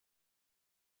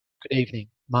Good evening.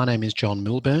 My name is John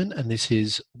Milburn, and this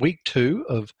is week 2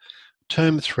 of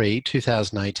Term 3,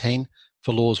 2018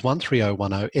 for Laws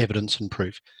 13010, Evidence and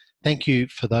Proof. Thank you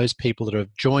for those people that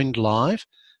have joined live.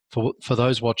 For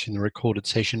those watching the recorded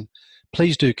session,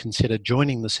 please do consider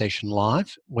joining the session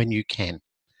live when you can.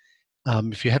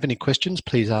 If you have any questions,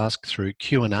 please ask through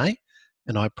Q&A,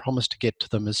 and I promise to get to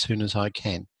them as soon as I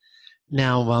can.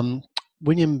 Now,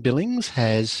 William Billings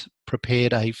has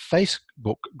prepared a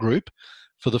Facebook group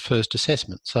for the first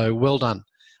assessment. So well done.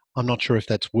 I'm not sure if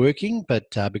that's working, but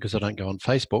because I don't go on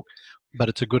Facebook, but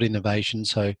it's a good innovation.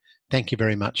 So thank you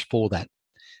very much for that.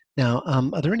 Now,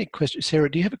 are there any questions? Sarah,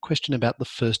 do you have a question about the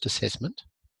first assessment?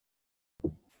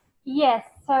 Yes,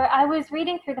 so I was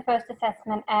reading through the first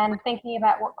assessment and thinking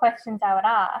about what questions I would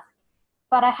ask,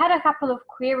 but I had a couple of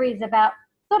queries about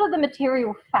sort of the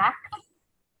material facts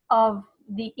of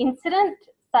the incident,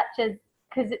 such as,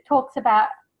 because it talks about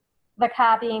the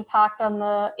car being parked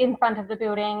in front of the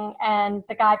building and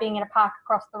the guy being in a park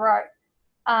across the road.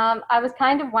 I was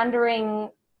kind of wondering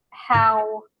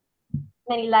how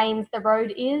many lanes the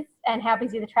road is and how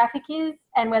busy the traffic is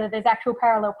and whether there's actual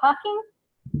parallel parking,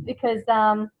 because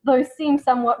those seem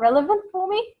somewhat relevant for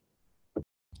me.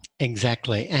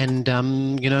 Exactly. And,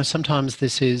 sometimes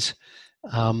this is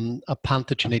a punt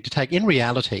that you need to take. In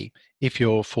reality, if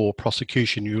you're for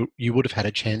prosecution, you would have had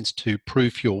a chance to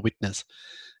proof your witness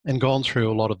and gone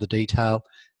through a lot of the detail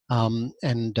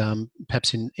and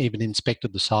perhaps even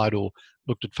inspected the site or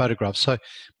looked at photographs. So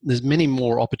there's many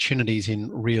more opportunities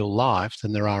in real life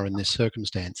than there are in this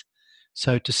circumstance.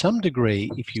 So to some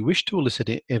degree, if you wish to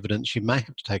elicit evidence, you may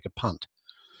have to take a punt.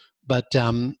 But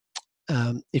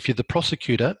if you're the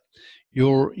prosecutor,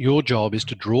 your job is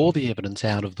to draw the evidence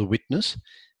out of the witness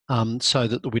so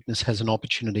that the witness has an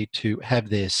opportunity to have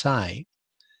their say.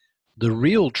 The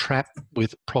real trap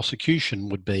with prosecution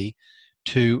would be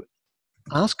to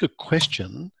ask a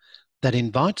question that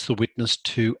invites the witness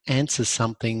to answer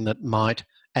something that might,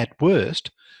 at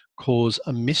worst, cause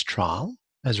a mistrial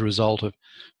as a result of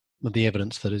the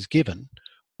evidence that is given,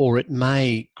 or it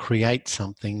may create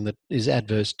something that is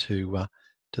adverse to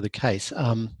the case.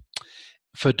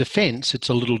 For defence, it's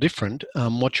a little different.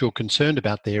 What you're concerned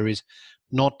about there is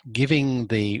not giving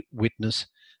the witness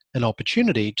an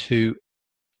opportunity to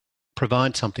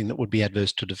provide something that would be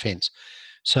adverse to defence.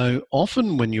 So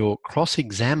often when you're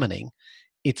cross-examining,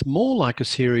 it's more like a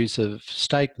series of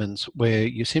statements where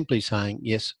you're simply saying,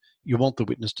 yes, you want the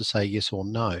witness to say yes or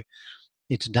no.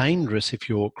 It's dangerous if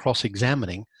you're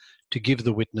cross-examining to give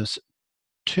the witness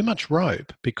too much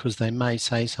rope because they may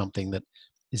say something that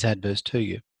is adverse to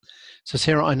you. So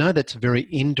Sarah, I know that's a very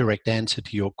indirect answer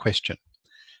to your question.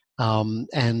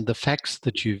 And the facts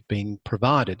that you've been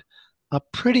provided are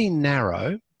pretty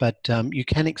narrow, but you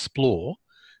can explore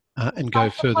and go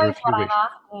further if you wish. What I'm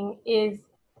asking is,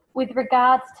 with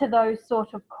regards to those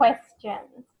sort of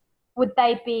questions, would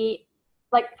they be,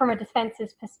 like, from a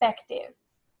defence's perspective,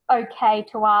 okay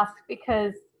to ask?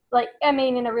 Because, like, I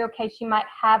mean, in a real case, you might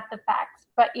have the facts,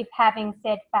 but if having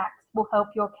said facts will help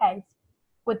your case,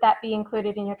 would that be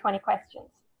included in your 20 questions?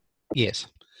 Yes.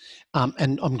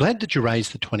 And I'm glad that you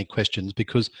raised the 20 questions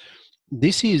because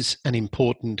this is an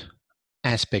important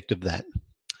aspect of that.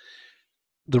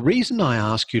 The reason I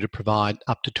ask you to provide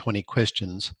up to 20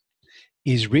 questions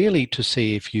is really to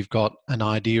see if you've got an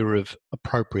idea of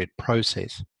appropriate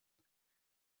process.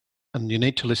 And you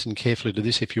need to listen carefully to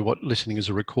this if you're listening as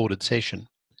a recorded session.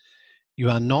 You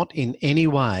are not in any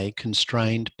way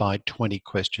constrained by 20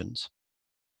 questions.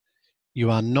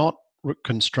 You are not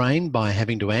constrained by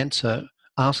having to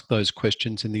ask those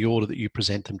questions in the order that you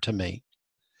present them to me.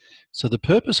 So the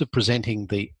purpose of presenting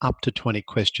the up to 20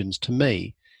 questions to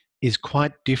me is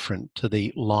quite different to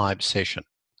the live session.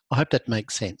 I hope that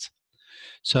makes sense.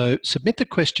 So submit the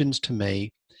questions to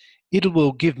me. It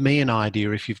will give me an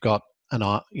idea if you've got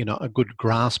a good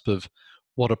grasp of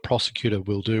what a prosecutor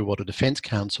will do, what a defence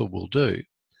counsel will do.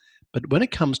 But when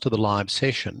it comes to the live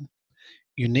session,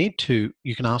 you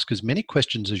can ask as many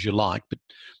questions as you like, but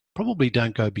probably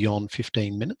don't go beyond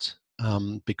 15 minutes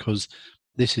because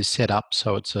this is set up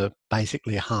so it's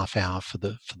basically a half hour for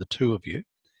the two of you.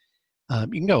 You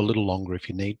can go a little longer if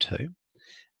you need to,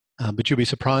 but you'll be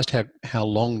surprised how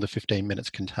long the 15 minutes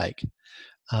can take.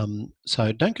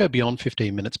 So don't go beyond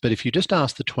 15 minutes, but if you just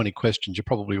ask the 20 questions, you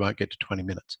probably won't get to 20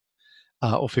 minutes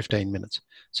or 15 minutes.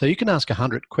 So you can ask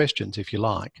 100 questions if you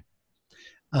like,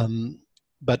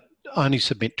 but only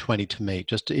submit 20 to me,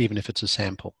 even if it's a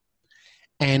sample.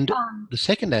 And the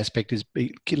second aspect is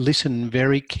listen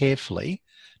very carefully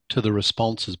to the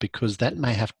responses because that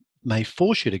may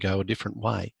force you to go a different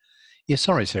way. Yeah,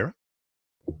 sorry, Sarah.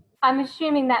 I'm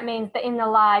assuming that means that in the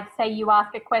live, say you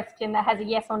ask a question that has a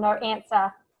yes or no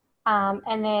answer,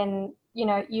 and then, you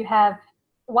know, you have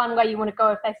one way you want to go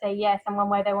if they say yes and one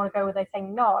way they want to go if they say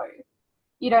no.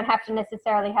 You don't have to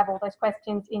necessarily have all those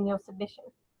questions in your submission.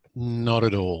 Not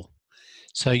at all.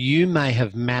 So you may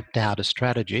have mapped out a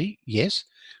strategy, yes,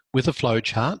 with a flow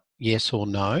chart, yes or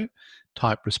no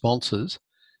type responses,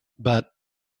 but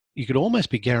you could almost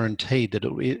be guaranteed that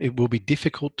it will be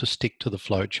difficult to stick to the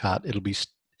flow chart. It'll be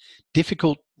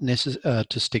difficult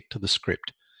to stick to the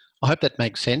script. I hope that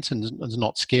makes sense and is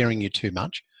not scaring you too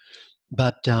much.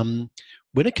 But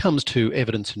when it comes to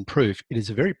evidence and proof, it is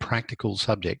a very practical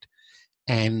subject.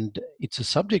 And it's a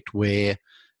subject where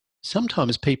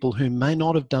sometimes people who may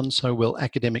not have done so well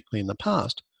academically in the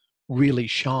past really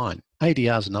shine.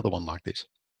 ADR is another one like this,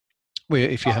 where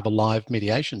if you have a live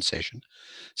mediation session,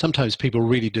 sometimes people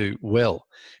really do well.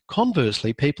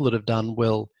 Conversely, people that have done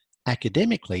well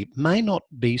academically may not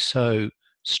be so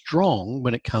strong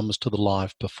when it comes to the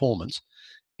live performance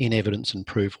in evidence and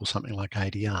proof or something like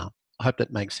ADR. I hope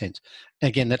that makes sense.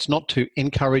 Again, that's not to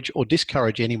encourage or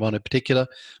discourage anyone in particular,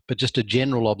 but just a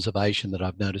general observation that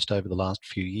I've noticed over the last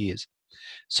few years.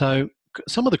 So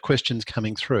some of the questions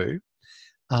coming through,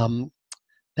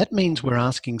 that means we're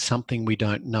asking something we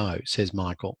don't know, says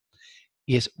Michael.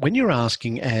 Yes, when you're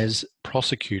asking as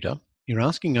prosecutor, you're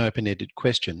asking open-ended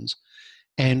questions,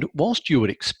 and whilst you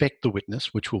would expect the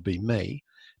witness, which will be me,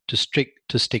 to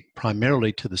stick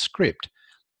primarily to the script,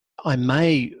 I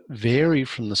may vary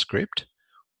from the script,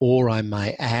 or I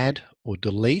may add or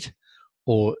delete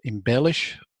or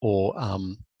embellish or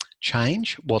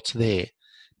change what's there.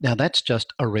 Now that's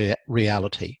just a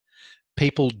reality.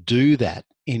 People do that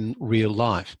in real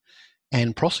life.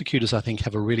 And prosecutors, I think,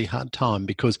 have a really hard time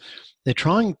because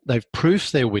they've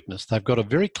proofed their witness. They've got a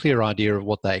very clear idea of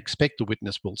what they expect the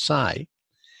witness will say.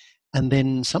 And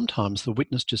then sometimes the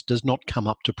witness just does not come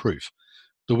up to proof.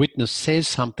 The witness says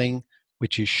something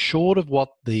which is short of what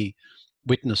the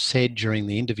witness said during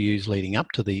the interviews leading up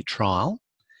to the trial.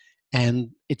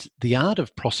 And it's the art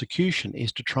of prosecution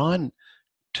is to try and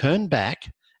turn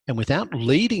back and without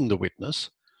leading the witness,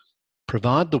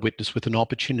 provide the witness with an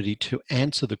opportunity to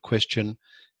answer the question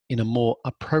in a more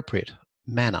appropriate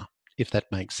manner, if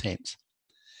that makes sense.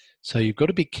 So you've got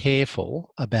to be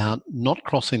careful about not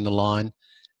crossing the line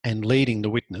and leading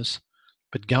the witness,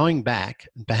 but going back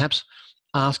and perhaps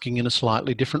asking in a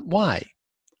slightly different way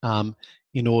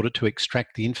in order to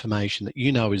extract the information that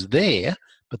you know is there,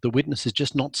 but the witness is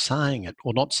just not saying it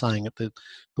or not saying it the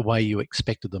way you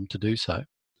expected them to do so.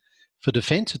 For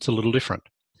defence, it's a little different.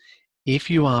 If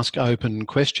you ask open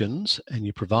questions and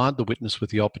you provide the witness with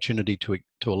the opportunity to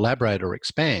elaborate or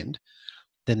expand,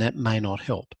 then that may not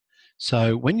help.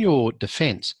 So when you're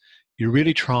defence, you're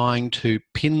really trying to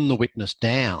pin the witness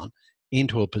down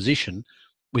into a position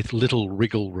with little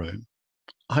wriggle room.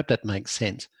 I hope that makes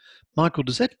sense. Michael,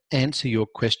 does that answer your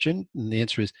question? And the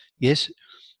answer is yes.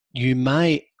 You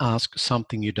may ask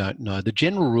something you don't know. The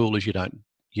general rule is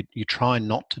you try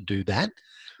not to do that.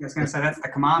 I was going to say that's the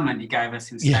commandment you gave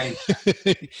us in study.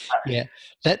 Yeah,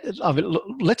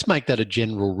 let's make that a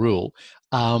general rule.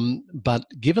 But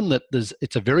given that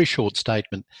it's a very short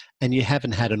statement and you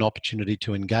haven't had an opportunity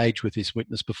to engage with this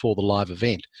witness before the live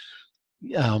event,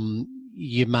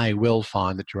 you may well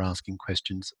find that you're asking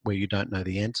questions where you don't know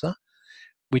the answer,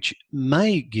 which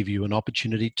may give you an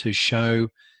opportunity to show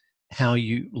how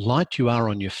light you are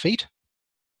on your feet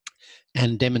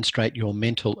and demonstrate your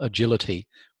mental agility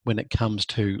when it comes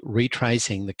to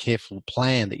retracing the careful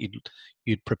plan that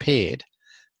you'd prepared.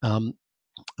 And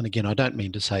again, I don't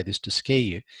mean to say this to scare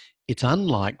you. It's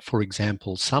unlike, for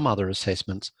example, some other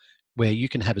assessments where you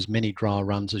can have as many dry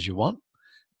runs as you want.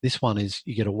 This one is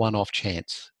you get a one-off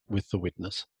chance with the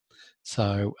witness.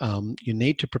 So you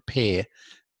need to prepare,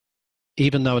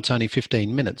 even though it's only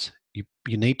 15 minutes,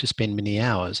 you need to spend many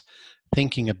hours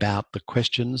thinking about the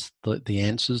questions, the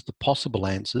answers, the possible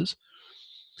answers.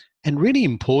 And really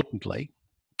importantly,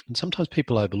 and sometimes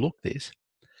people overlook this,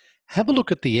 have a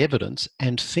look at the evidence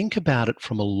and think about it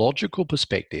from a logical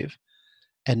perspective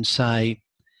and say,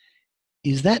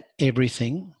 is that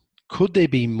everything? Could there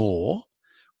be more?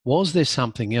 Was there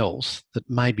something else that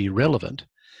may be relevant?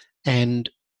 And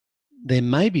there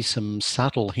may be some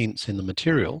subtle hints in the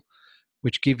material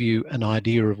which give you an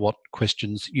idea of what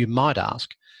questions you might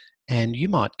ask, and you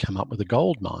might come up with a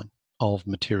goldmine of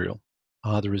material,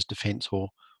 either as defence or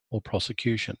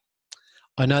prosecution.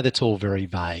 I know that's all very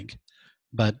vague,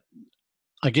 but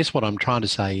I guess what I'm trying to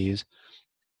say is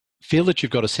feel that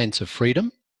you've got a sense of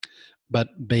freedom,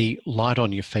 but be light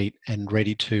on your feet and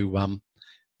ready to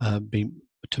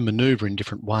manoeuvre in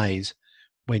different ways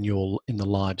when you're in the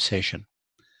live session.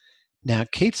 Now,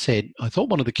 Keith said, I thought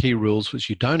one of the key rules was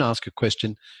you don't ask a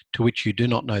question to which you do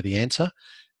not know the answer.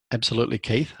 Absolutely,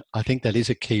 Keith. I think that is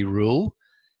a key rule,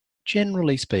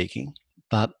 generally speaking,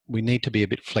 but we need to be a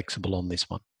bit flexible on this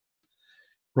one.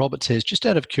 Robert says, just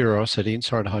out of curiosity, and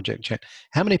sorry to hijack the chat,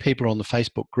 how many people are on the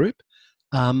Facebook group?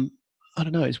 I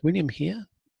don't know. Is William here?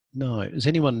 No. Does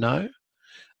anyone know?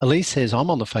 Elise says, I'm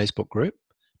on the Facebook group.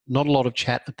 Not a lot of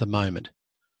chat at the moment.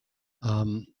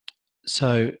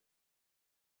 So,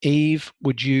 Eve,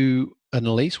 and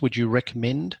Elise, would you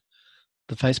recommend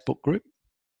the Facebook group?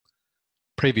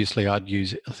 Previously, I'd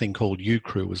use a thing called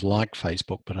UCrew, was like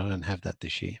Facebook, but I don't have that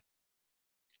this year.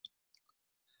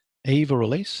 Eve or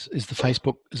Elise, is the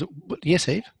Facebook, yes,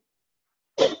 Eve?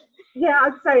 Yeah,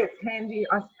 I'd say it's handy.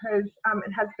 I suppose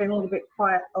it has been a little bit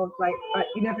quiet of late, but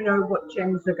you never know what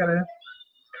gems are going to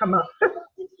come up.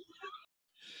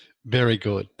 Very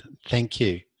good. Thank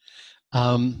you.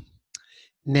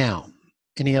 Now,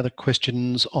 any other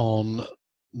questions on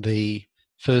the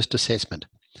first assessment?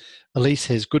 Elise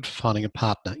says, good for finding a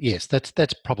partner. Yes,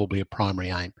 that's probably a primary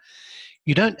aim.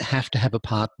 You don't have to have a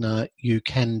partner. You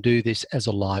can do this as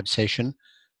a live session.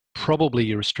 Probably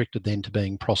you're restricted then to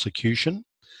being prosecution.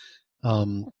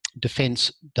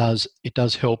 Defence does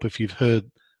help if you've heard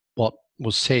what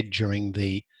was said during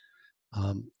the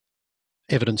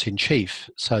evidence in chief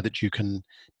so that you can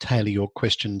tailor your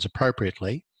questions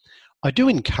appropriately. I do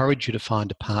encourage you to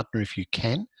find a partner if you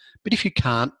can, but if you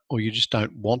can't or you just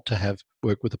don't want to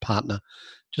work with a partner,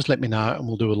 just let me know and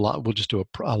we'll just do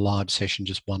a live session,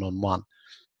 just one-on-one.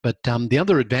 But the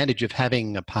other advantage of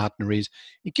having a partner is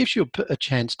it gives you a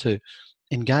chance to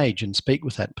engage and speak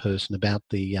with that person about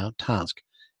the task,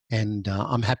 and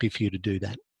I'm happy for you to do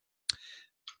that.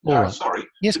 No, All right. sorry.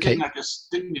 Yes, Kate.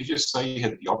 Didn't you just say you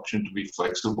had the option to be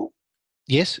flexible?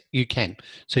 Yes, you can.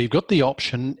 So you've got the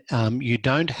option. You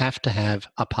don't have to have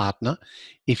a partner.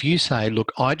 If you say,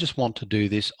 look, I just want to do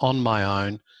this on my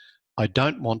own, I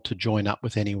don't want to join up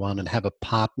with anyone and have a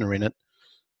partner in it,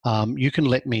 you can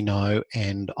let me know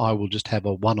and I will just have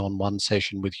a one-on-one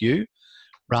session with you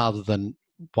rather than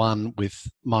one with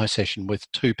my session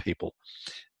with two people.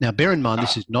 Now, bear in mind,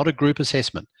 this is not a group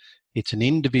assessment. It's an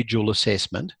individual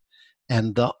assessment,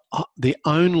 and the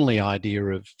only idea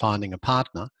of finding a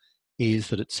partner is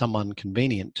that it's someone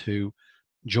convenient to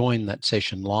join that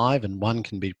session live, and one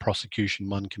can be prosecution,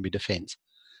 one can be defence.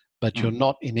 But you're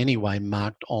not in any way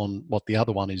marked on what the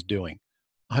other one is doing.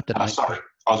 I hope that makes sense. Sorry,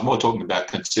 I was more talking about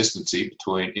consistency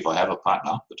between, if I have a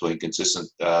partner, between consistent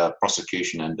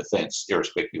prosecution and defence,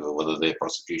 irrespective of whether they're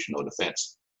prosecution or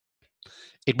defence.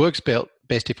 It works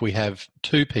best if we have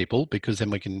two people, because then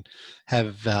we can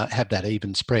have that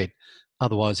even spread.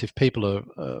 Otherwise, if people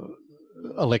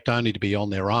elect only to be on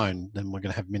their own, then we're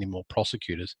going to have many more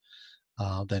prosecutors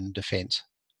than defence.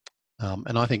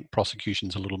 And I think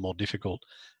prosecution's a little more difficult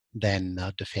than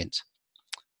defence.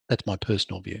 That's my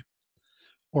personal view.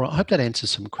 All right, I hope that answers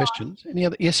some questions. Any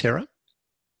other? Yes, Sarah?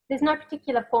 There's no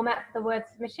particular format for the word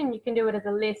submission. You can do it as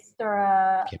a list or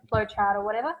a flowchart or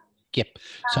whatever. Yep.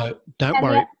 So don't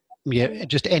worry. Yeah,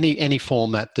 just any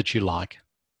format that you like.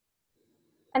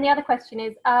 And the other question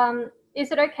is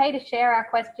it okay to share our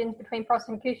questions between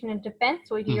prosecution and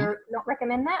defence, or do you not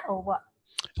recommend that, or what?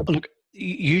 Look,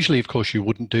 usually, of course, you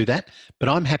wouldn't do that, but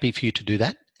I'm happy for you to do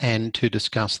that and to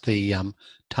discuss the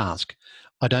task.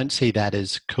 I don't see that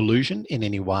as collusion in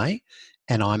any way,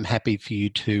 and I'm happy for you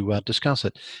to discuss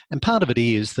it. And part of it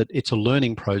is that it's a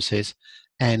learning process,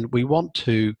 and we want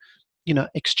to,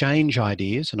 exchange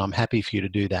ideas, and I'm happy for you to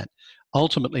do that.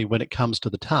 Ultimately, when it comes to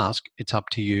the task, it's up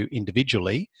to you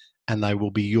individually, and they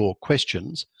will be your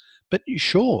questions. But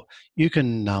sure, you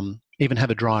can even have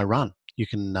a dry run. You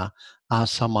can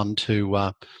ask someone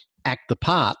to act the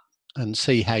part and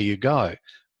see how you go.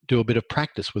 Do a bit of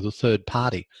practice with a third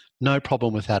party. No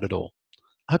problem with that at all.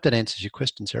 I hope that answers your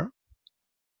question, Sarah.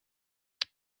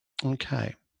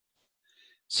 Okay.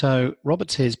 So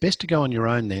Robert says, best to go on your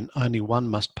own then, only one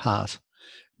must pass.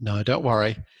 No, don't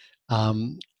worry.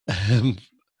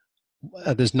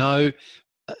 There's no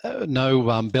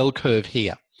bell curve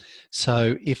here.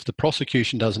 So if the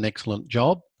prosecution does an excellent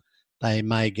job, they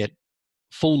may get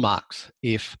full marks.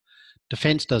 If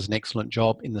defence does an excellent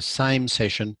job in the same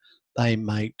session, they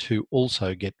may too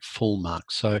also get full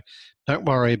marks. So don't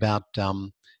worry about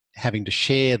having to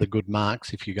share the good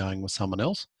marks if you're going with someone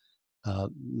else.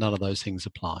 None of those things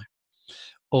apply.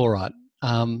 All right,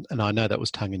 and I know that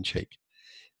was tongue-in-cheek.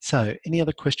 So any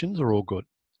other questions or all good?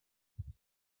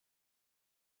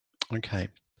 Okay,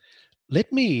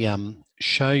 let me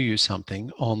show you something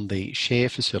on the share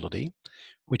facility,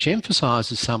 which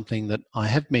emphasises something that I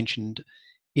have mentioned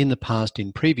in the past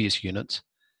in previous units,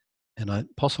 and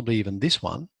possibly even this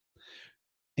one,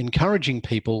 encouraging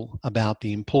people about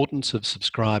the importance of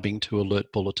subscribing to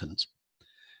alert bulletins.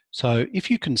 So if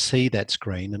you can see that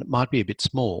screen, and it might be a bit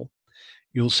small,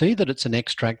 you'll see that it's an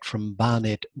extract from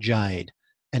Barnet Jade,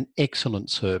 an excellent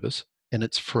service, and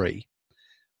it's free.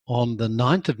 On the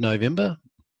 9th of November,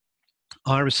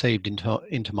 I received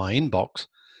into my inbox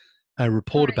a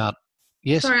report about...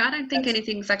 Yes? Sorry, I don't think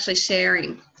anything's actually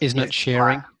sharing. Isn't it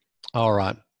sharing? All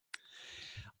right.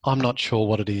 I'm not sure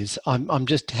what it is. I'm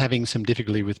just having some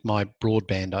difficulty with my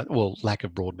broadband, well, lack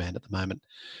of broadband at the moment.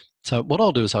 So what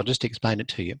I'll do is I'll just explain it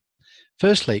to you.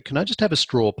 Firstly, can I just have a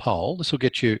straw poll? This will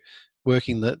get you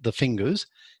working the fingers.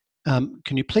 Can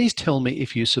you please tell me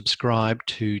if you subscribe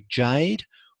to Jade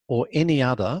or any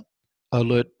other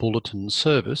alert bulletin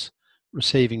service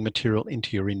receiving material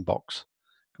into your inbox?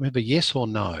 Can we have a yes or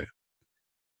no?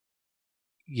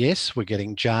 Yes, we're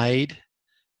getting Jade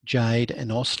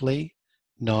and Osley.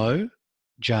 No,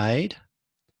 Jade,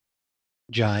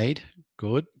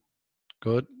 good,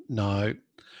 no.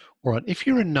 All right, if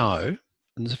you're a no, and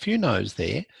there's a few no's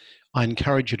there, I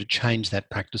encourage you to change that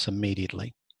practice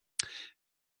immediately.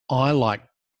 I like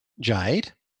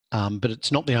Jade, but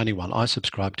it's not the only one. I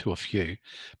subscribe to a few,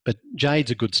 but Jade's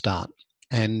a good start.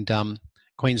 And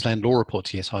Queensland Law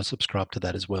Reports, yes, I subscribe to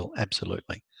that as well,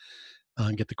 absolutely.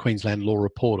 Get the Queensland Law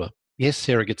Reporter. Yes,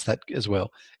 Sarah gets that as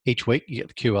well. Each week you get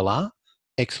the QLR.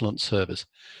 Excellent service.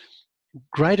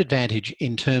 Great advantage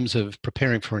in terms of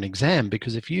preparing for an exam,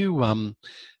 because if you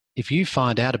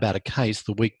find out about a case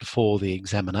the week before the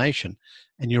examination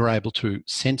and you're able to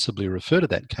sensibly refer to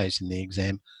that case in the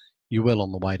exam, you're well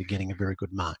on the way to getting a very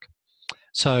good mark.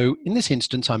 So in this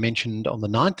instance, I mentioned on the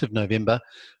 9th of November,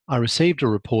 I received a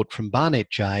report from Barnet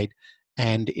Jade,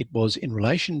 and it was in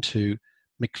relation to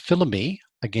McPhillamy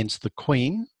against the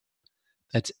Queen.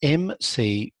 That's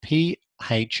McPhillamy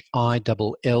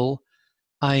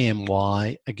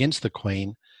against the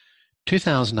Queen,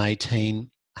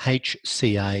 2018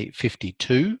 HCA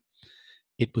 52.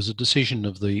 It was a decision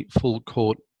of the full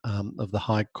court of the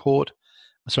High Court,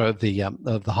 sorry, of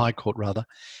the High Court rather,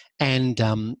 and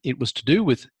it was to do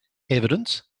with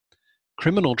evidence,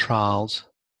 criminal trials,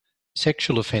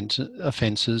 sexual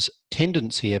offences,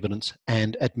 tendency evidence,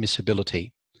 and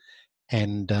admissibility.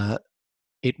 And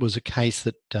it was a case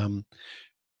that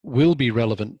will be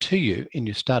relevant to you in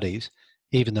your studies,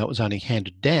 even though it was only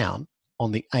handed down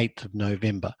on the 8th of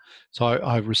November. So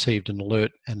I received an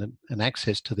alert and an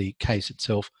access to the case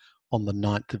itself on the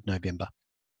 9th of November.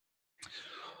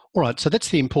 All right, so that's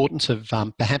the importance of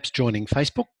perhaps joining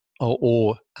Facebook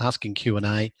or asking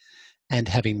Q&A and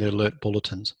having the alert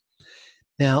bulletins.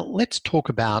 Now, let's talk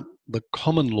about the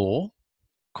common law,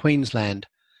 Queensland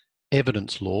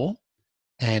evidence law,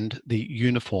 and the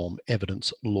uniform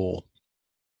evidence law.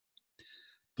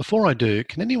 Before I do,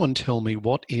 can anyone tell me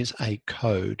what is a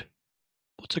code?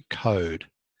 What's a code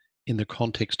in the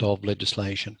context of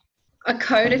legislation? A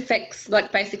code affects,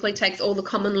 basically takes all the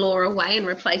common law away and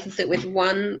replaces it with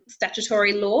one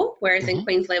statutory law, whereas in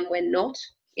Queensland we're not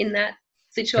in that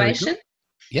situation.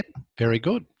 Yep, very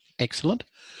good. Excellent.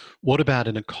 What about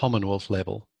in a Commonwealth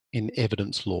level in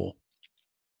evidence law?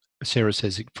 Sarah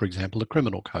says, for example, a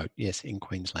criminal code. Yes, in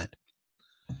Queensland.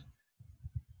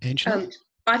 Angela?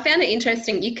 I found it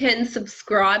interesting. You can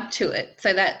subscribe to it.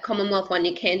 So that Commonwealth one,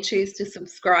 you can choose to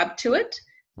subscribe to it,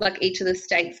 like each of the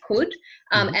states could.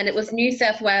 And it was New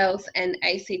South Wales and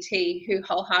ACT who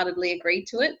wholeheartedly agreed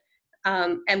to it.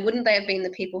 And wouldn't they have been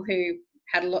the people who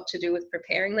had a lot to do with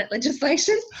preparing that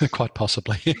legislation? Quite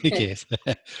possibly, yes,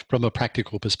 from a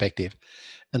practical perspective.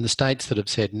 And the states that have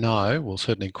said no, well,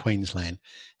 certainly Queensland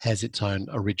has its own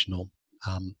original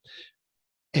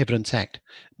Evidence Act.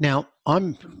 Now,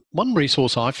 one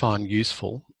resource I find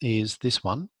useful is this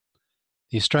one,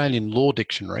 the Australian Law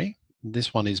Dictionary.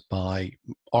 This one is by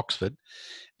Oxford,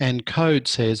 and code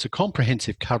says a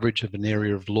comprehensive coverage of an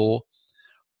area of law,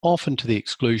 often to the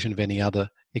exclusion of any other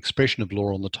expression of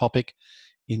law on the topic.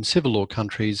 In civil law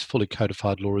countries, fully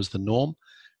codified law is the norm,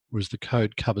 whereas the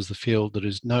code covers the field there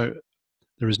is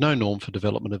no norm for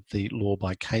development of the law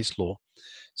by case law.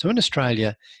 So in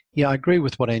Australia, yeah, I agree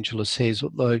with what Angela says,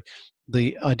 although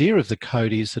the idea of the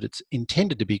code is that it's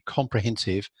intended to be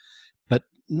comprehensive, but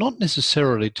not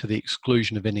necessarily to the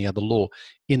exclusion of any other law,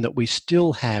 in that we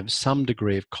still have some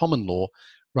degree of common law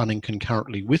running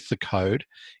concurrently with the code,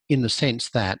 in the sense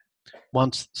that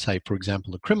once, say, for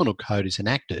example, the criminal code is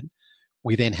enacted,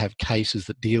 we then have cases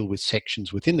that deal with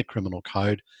sections within the criminal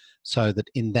code, so that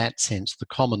in that sense, the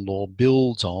common law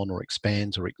builds on or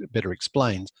expands or better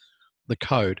explains the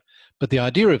code. But the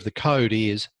idea of the code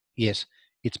is, yes,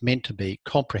 it's meant to be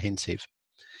comprehensive.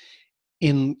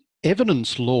 In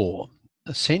evidence law,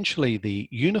 essentially the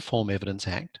Uniform Evidence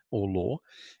Act or law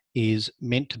is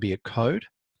meant to be a code,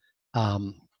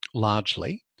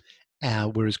 largely,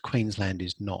 whereas Queensland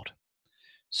is not.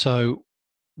 So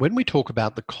when we talk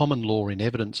about the common law in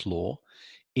evidence law,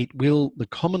 the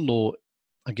common law,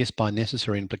 I guess by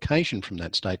necessary implication from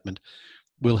that statement,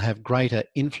 will have greater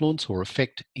influence or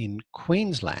effect in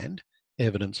Queensland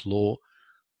evidence law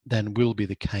than will be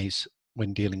the case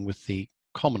when dealing with the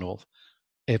Commonwealth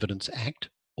Evidence Act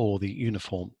or the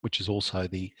Uniform, which is also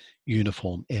the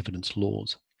Uniform Evidence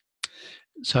Laws.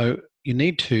 So you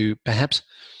need to perhaps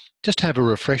just have a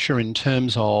refresher in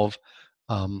terms of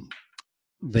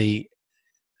the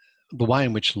way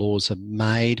in which laws are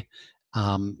made,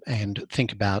 and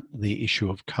think about the issue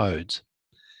of codes.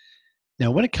 Now,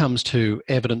 when it comes to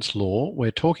evidence law,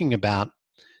 we're talking about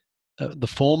the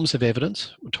forms of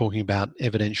evidence. We're talking about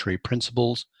evidentiary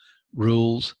principles,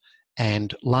 rules,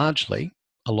 and largely,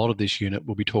 a lot of this unit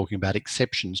will be talking about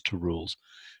exceptions to rules.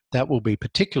 That will be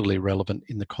particularly relevant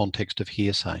in the context of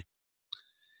hearsay.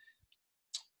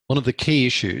 One of the key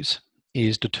issues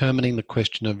is determining the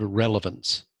question of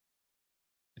relevance.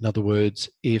 In other words,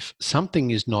 if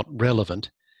something is not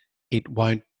relevant, it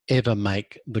won't ever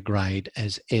make the grade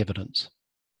as evidence.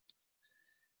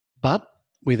 But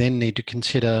we then need to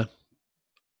consider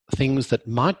things that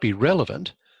might be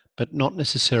relevant, but not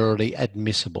necessarily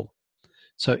admissible.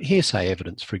 So hearsay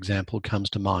evidence, for example, comes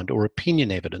to mind, or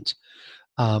opinion evidence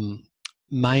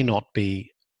may not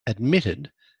be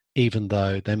admitted, even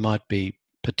though they might be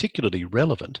particularly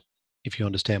relevant, if you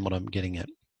understand what I'm getting at.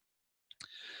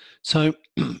 So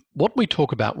what we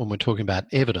talk about when we're talking about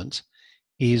evidence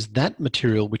is that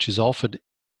material which is offered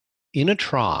in a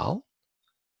trial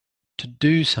to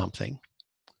do something.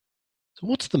 So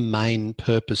what's the main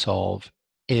purpose of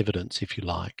evidence, if you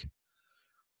like?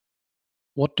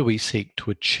 What do we seek to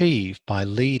achieve by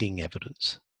leading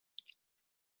evidence?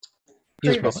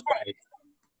 Yes, Prove Robert? a case,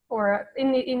 or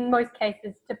in most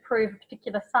cases, to prove a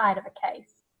particular side of a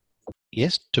case.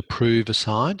 Yes, to prove a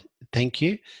side. Thank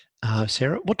you.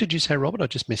 Sarah, what did you say, Robert? I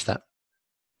just missed that.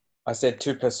 I said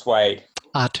to persuade.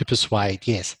 To persuade,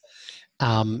 yes.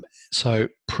 So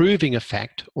proving a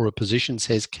fact or a position,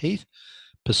 says Keith.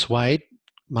 Persuade,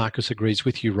 Marcus agrees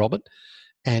with you, Robert.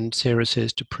 And Sarah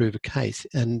says to prove a case.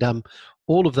 And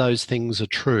all of those things are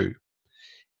true.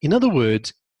 In other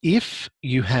words, if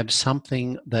you have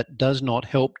something that does not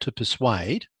help to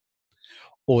persuade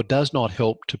or does not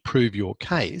help to prove your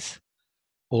case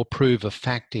or prove a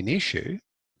fact in issue,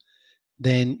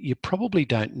 then you probably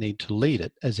don't need to lead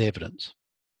it as evidence.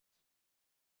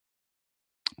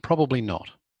 Probably not.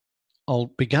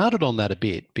 I'll be guarded on that a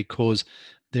bit because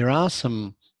there are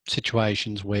some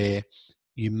situations where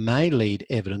you may lead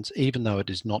evidence even though it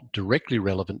is not directly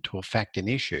relevant to a fact in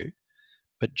issue,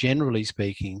 but generally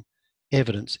speaking,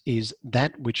 evidence is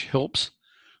that which helps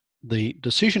the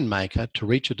decision maker to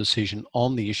reach a decision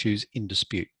on the issues in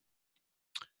dispute.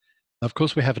 Of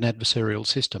course, we have an adversarial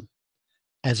system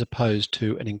as opposed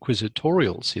to an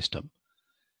inquisitorial system.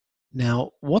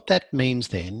 Now, what that means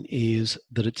then is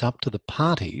that it's up to the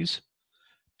parties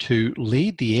to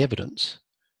lead the evidence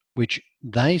which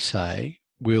they say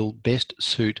will best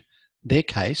suit their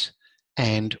case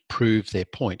and prove their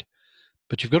point.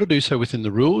 But you've got to do so within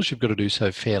the rules, you've got to do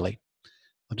so fairly.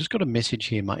 I've just got a message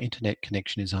here, my internet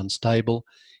connection is unstable.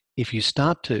 If you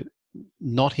start to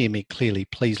not hear me clearly,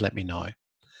 please let me know.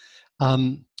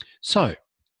 So,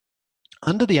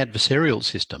 under the adversarial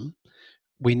system,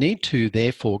 we need to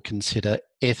therefore consider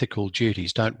ethical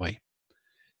duties, don't we?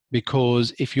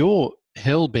 Because if you're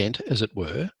hell-bent, as it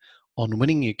were, on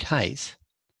winning your case,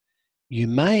 you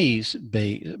may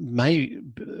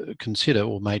consider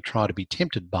or may try to be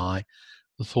tempted by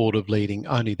the thought of leading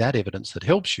only that evidence that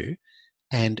helps you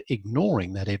and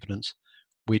ignoring that evidence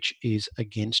which is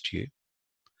against you.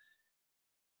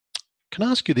 Can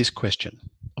I ask you this question?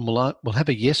 And we'll have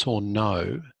a yes or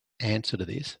no answer to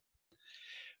this.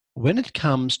 When it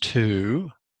comes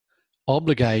to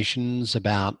obligations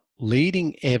about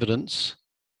leading evidence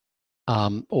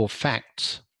or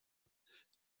facts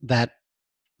that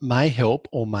may help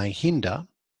or may hinder,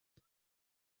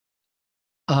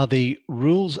 are the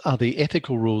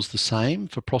ethical rules the same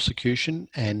for prosecution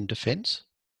and defence?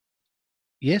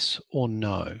 Yes or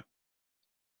no?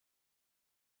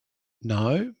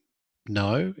 No,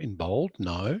 no in bold,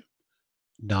 no,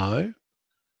 no.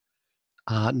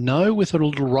 No with a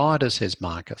little rider, says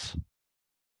Marcus.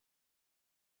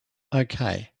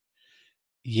 Okay.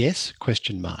 Yes,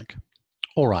 question mark.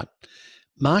 All right.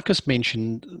 Marcus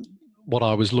mentioned what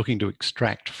I was looking to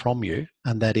extract from you,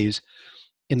 and that is,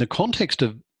 in the context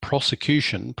of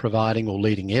prosecution providing or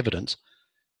leading evidence,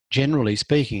 generally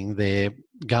speaking, they're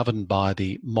governed by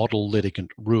the model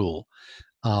litigant rule.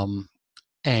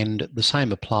 And the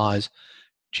same applies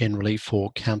generally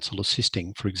for counsel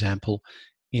assisting, for example,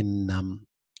 in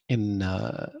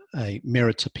a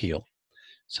merits appeal.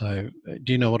 So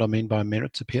do you know what I mean by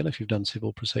merits appeal if you've done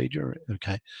civil procedure?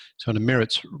 Okay. So in a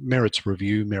merits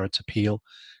review, merits appeal,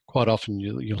 quite often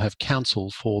you'll have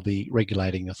counsel for the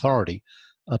regulating authority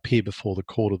appear before the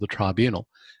court or the tribunal,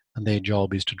 and their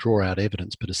job is to draw out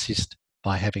evidence but assist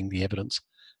by having the evidence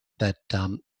that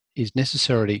won't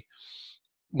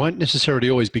necessarily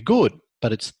always be good,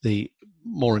 but it's the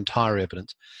more entire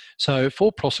evidence. So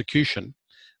for prosecution,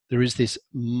 there is this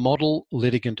model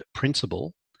litigant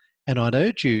principle, and I'd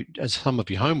urge you, as some of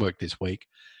your homework this week,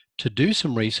 to do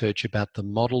some research about the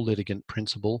model litigant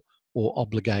principle or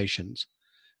obligations.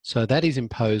 So that is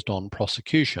imposed on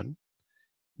prosecution,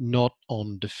 not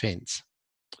on defence.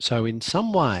 So in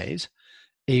some ways,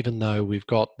 even though we've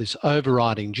got this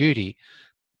overriding duty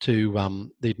to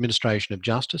the administration of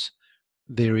justice,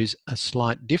 there is a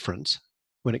slight difference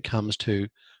when it comes to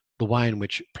the way in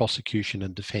which prosecution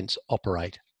and defence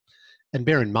operate. And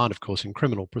bear in mind, of course, in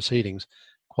criminal proceedings,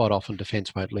 quite often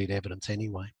defence won't lead evidence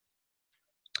anyway.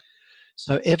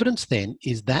 So evidence then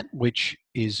is that which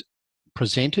is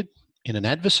presented in an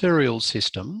adversarial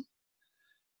system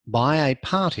by a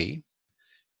party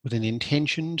with an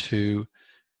intention to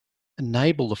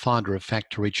enable the finder of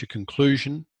fact to reach a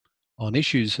conclusion on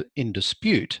issues in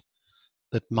dispute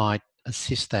that might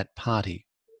assist that party,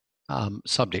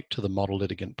 subject to the model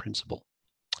litigant principle.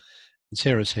 And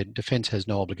Sarah said, defence has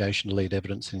no obligation to lead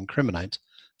evidence that incriminates,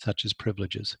 such as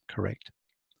privileges. Correct.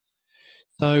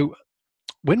 So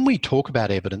when we talk about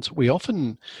evidence, we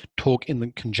often talk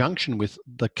in conjunction with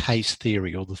the case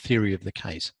theory or the theory of the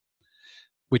case,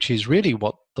 which is really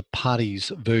what the party's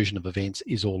version of events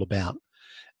is all about.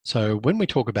 So when we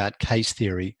talk about case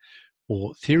theory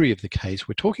or theory of the case,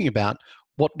 we're talking about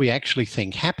what we actually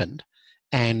think happened,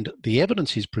 and the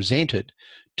evidence is presented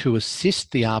to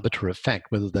assist the arbiter of fact,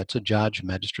 whether that's a judge,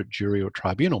 magistrate, jury, or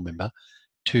tribunal member,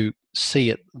 to see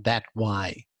it that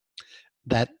way,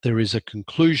 that there is a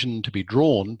conclusion to be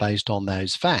drawn based on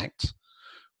those facts,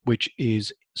 which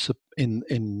is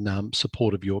in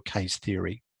support of your case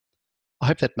theory. I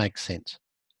hope that makes sense.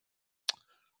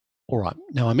 All right.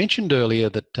 Now, I mentioned earlier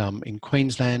that in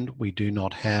Queensland, we do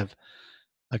not have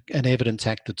an Evidence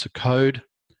Act that's a code.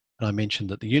 And I mentioned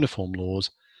that the uniform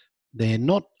laws, they're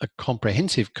not a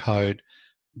comprehensive code,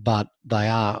 but they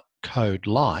are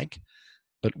code-like.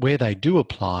 But where they do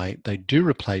apply, they do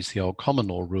replace the old common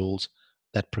law rules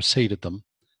that preceded them.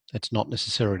 That's not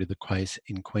necessarily the case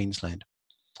in Queensland.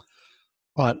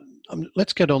 All right,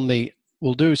 let's get on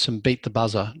we'll do some beat the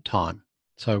buzzer time.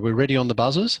 So we're ready on the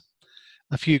buzzers.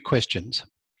 A few questions.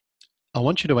 I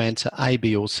want you to answer A,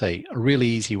 B, or C, a really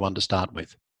easy one to start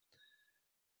with.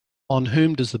 On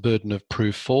whom does the burden of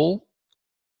proof fall?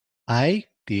 A,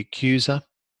 the accuser,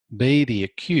 B, the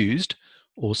accused,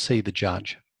 or C, the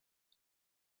judge?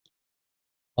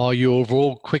 Oh, you're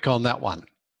all quick on that one.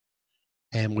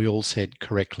 And we all said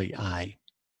correctly A.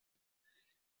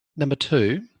 Number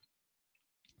two,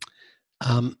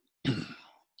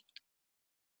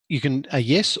 you can a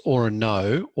yes or a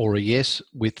no, or a yes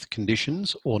with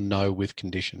conditions or no with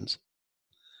conditions.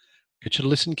 Get you to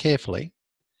listen carefully.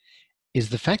 Is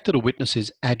the fact that a witness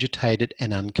is agitated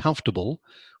and uncomfortable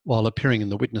while appearing in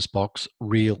the witness box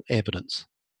real evidence?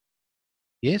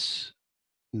 Yes?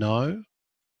 No?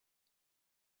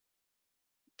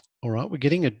 All right, we're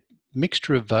getting a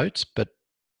mixture of votes, but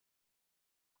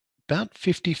about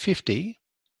 50-50.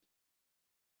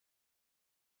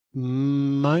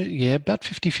 Yeah, about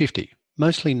 50-50.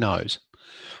 Mostly no's.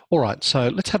 All right, so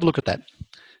let's have a look at that.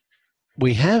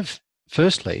 We have,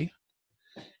 firstly,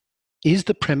 is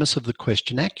the premise of the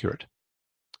question accurate?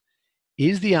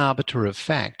 Is the arbiter of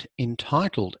fact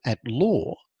entitled at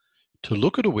law to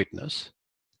look at a witness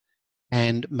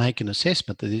and make an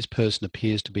assessment that this person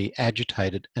appears to be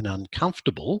agitated and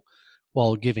uncomfortable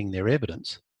while giving their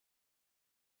evidence?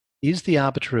 Is the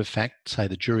arbiter of fact, say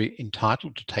the jury,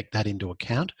 entitled to take that into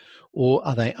account, or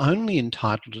are they only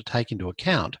entitled to take into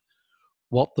account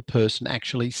what the person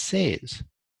actually says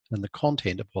and the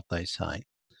content of what they say?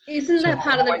 Isn't that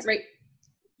part of the...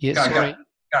 Yes, sorry.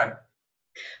 Go.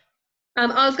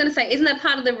 I was going to say, isn't that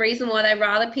part of the reason why they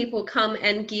rather people come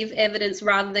and give evidence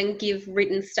rather than give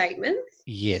written statements?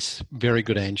 Yes, very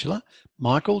good, Angela.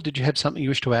 Michael, did you have something you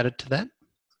wish to add to that?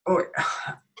 Oh,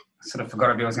 I sort of forgot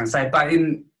what I was going to say, but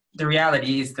the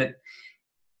reality is that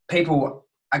people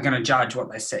are going to judge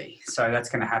what they see. So that's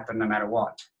going to happen no matter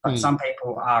what. But some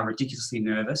people are ridiculously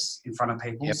nervous in front of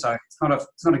people. Yep. So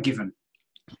it's not a given.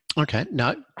 Okay,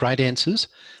 no, great answers.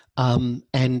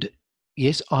 And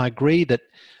yes, I agree that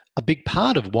a big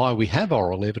part of why we have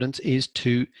oral evidence is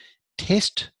to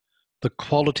test the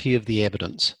quality of the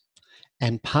evidence.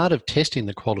 And part of testing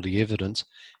the quality of evidence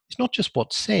is not just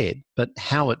what's said, but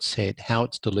how it's said, how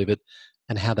it's delivered,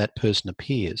 and how that person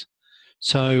appears.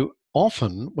 So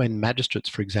often when magistrates,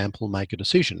 for example, make a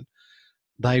decision,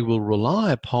 they will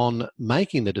rely upon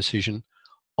making the decision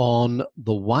on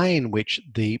the way in which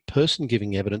the person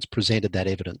giving evidence presented that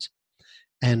evidence.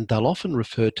 And they'll often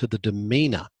refer to the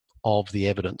demeanour of the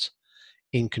evidence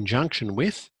in conjunction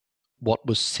with what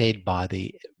was said by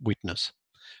the witness.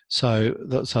 So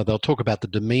they'll talk about the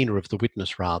demeanour of the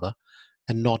witness rather,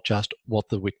 and not just what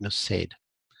the witness said.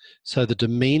 So the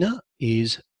demeanour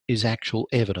is actual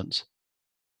evidence.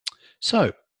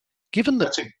 So, given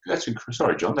that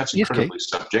sorry, John, that's incredibly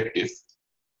subjective.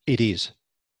 It is.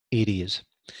 It is.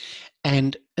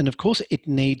 And of course it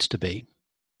needs to be,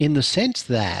 in the sense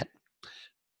that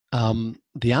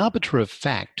the arbiter of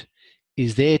fact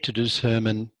is there to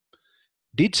determine,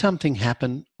 did something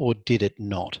happen or did it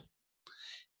not?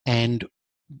 And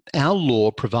our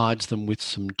law provides them with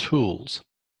some tools.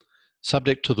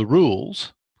 Subject to the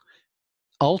rules,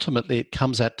 ultimately it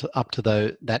comes up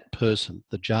to that person,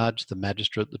 the judge, the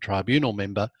magistrate, the tribunal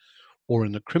member, or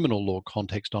in the criminal law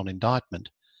context on indictment,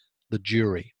 the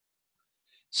jury.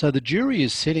 So the jury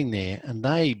is sitting there and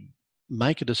they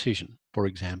make a decision. For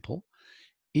example,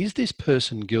 is this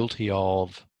person guilty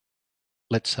of,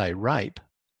 let's say, rape?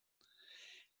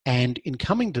 And in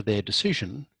coming to their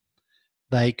decision,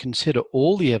 they consider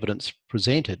all the evidence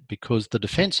presented, because the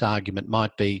defence argument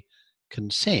might be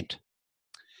consent.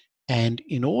 And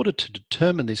in order to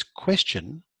determine this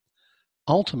question,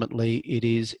 ultimately it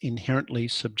is inherently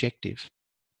subjective.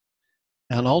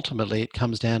 And ultimately it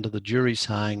comes down to the jury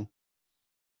saying,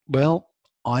 well,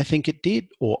 I think it did,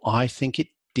 or I think it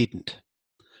didn't.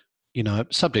 You know,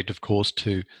 subject, of course,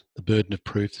 to the burden of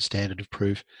proof, the standard of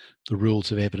proof, the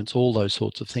rules of evidence, all those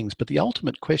sorts of things. But the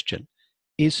ultimate question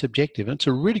is subjective. And it's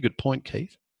a really good point,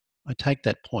 Keith. I take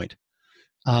that point.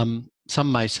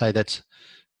 Some may say that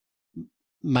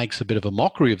makes a bit of a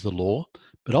mockery of the law,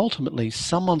 but ultimately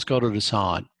someone's got to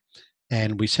decide.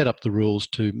 And we set up the rules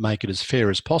to make it as fair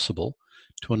as possible,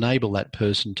 to enable that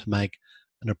person to make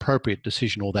an appropriate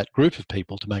decision, or that group of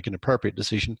people to make an appropriate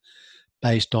decision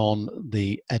based on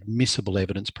the admissible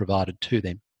evidence provided to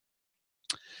them.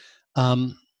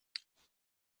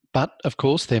 But of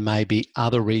course, there may be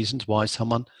other reasons why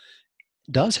someone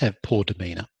does have poor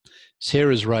demeanour.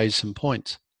 Sarah's raised some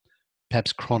points,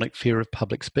 perhaps chronic fear of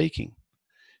public speaking.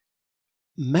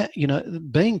 You know,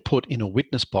 being put in a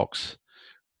witness box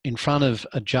in front of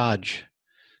a judge,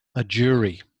 a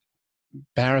jury,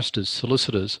 barristers,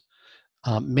 solicitors,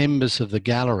 members of the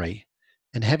gallery,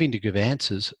 and having to give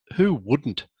answers,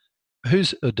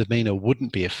 whose demeanour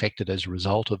wouldn't be affected as a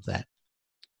result of that?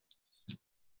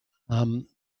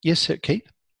 Yes, sir, Keith?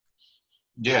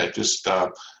 Yeah, just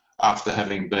after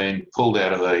having been pulled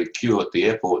out of a queue at the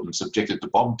airport and subjected to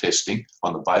bomb testing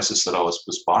on the basis that I was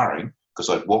perspiring, because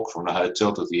I'd walked from the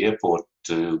hotel to the airport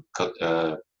to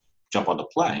jump on the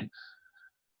plane.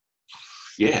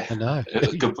 Yeah, I know.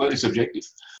 Completely subjective.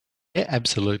 Yeah,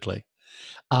 absolutely.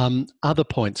 Other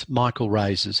points Michael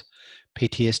raises: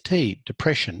 PTSD,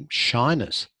 depression,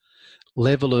 shyness,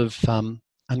 level of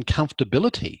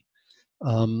uncomfortability,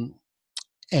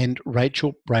 and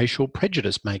racial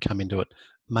prejudice may come into it,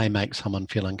 may make someone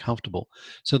feel uncomfortable.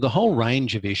 So the whole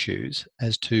range of issues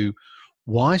as to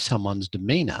why someone's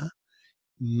demeanour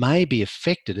may be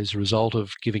affected as a result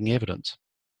of giving evidence.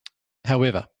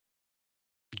 However,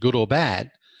 good or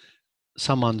bad,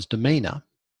 someone's demeanour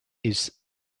is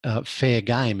fair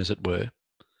game, as it were.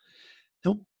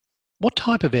 Now, what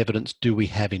type of evidence do we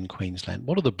have in Queensland?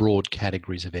 What are the broad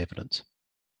categories of evidence?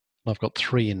 I've got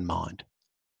three in mind.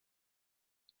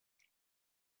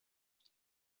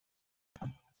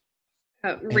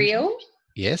 Real,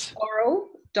 yes, oral,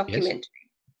 documentary. Yes.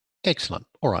 Excellent.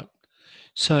 All right.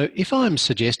 So if I'm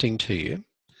suggesting to you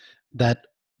that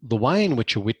the way in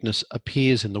which a witness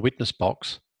appears in the witness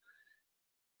box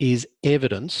is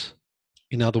evidence,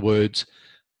 in other words,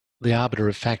 the arbiter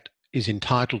of fact is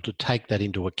entitled to take that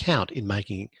into account in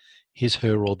making his,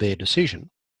 her, or their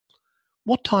decision,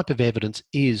 what type of evidence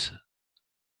is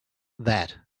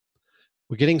that?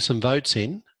 We're getting some votes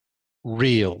in.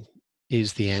 Real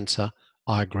is the answer.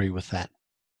 I agree with that.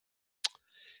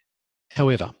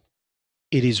 However,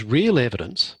 it is real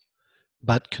evidence,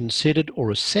 but considered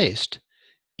or assessed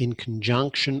in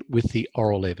conjunction with the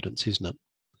oral evidence, isn't it?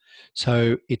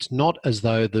 So it's not as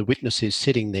though the witness is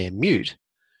sitting there mute.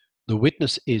 The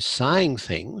witness is saying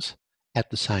things at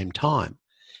the same time.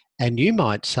 And you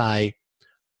might say,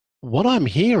 what I'm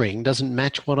hearing doesn't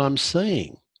match what I'm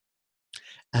seeing.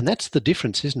 And that's the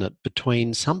difference, isn't it,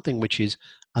 between something which is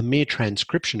a mere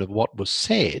transcription of what was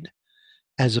said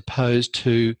as opposed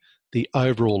to the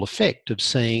overall effect of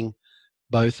seeing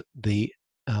both the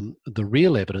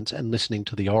real evidence and listening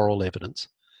to the oral evidence,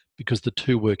 because the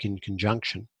two work in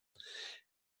conjunction.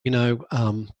 You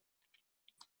know,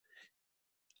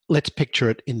 let's picture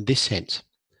it in this sense.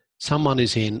 Someone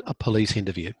is in a police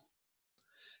interview.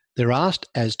 They're asked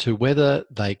as to whether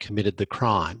they committed the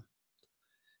crime.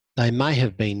 They may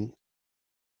have been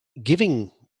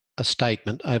giving a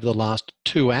statement over the last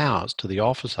 2 hours to the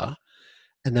officer,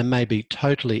 and they may be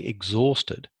totally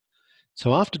exhausted.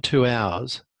 So after 2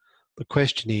 hours, the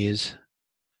question is,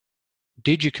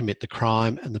 did you commit the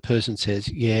crime? And the person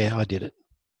says, yeah, I did it.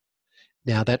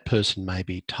 Now that person may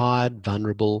be tired,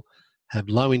 vulnerable, have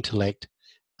low intellect,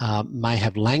 may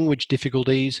have language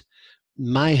difficulties,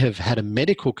 may have had a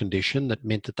medical condition that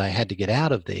meant that they had to get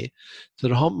out of there. So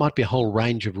there might be a whole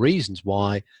range of reasons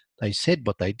why they said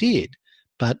what they did.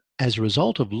 But as a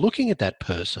result of looking at that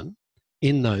person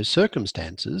in those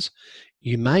circumstances,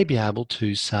 you may be able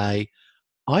to say,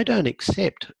 I don't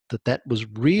accept that that was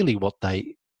really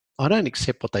I don't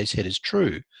accept what they said is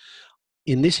true.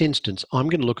 In this instance, I'm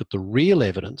going to look at the real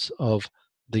evidence of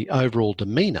the overall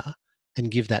demeanour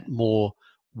and give that more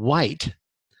weight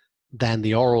than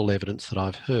the oral evidence that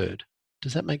I've heard.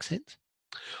 Does that make sense?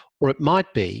 Or it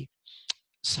might be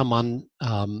someone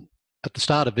at the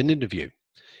start of an interview.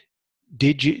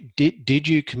 Did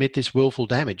you commit this willful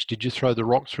damage? Did you throw the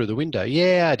rock through the window?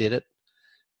 Yeah, I did it.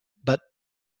 But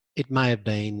it may have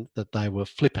been that they were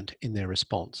flippant in their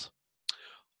response.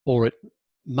 Or it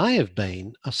may have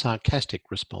been a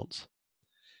sarcastic response,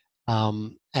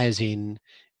 as in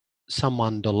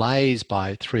someone delays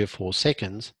by 3 or 4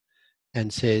 seconds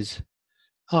and says,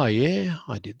 oh yeah,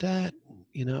 I did that,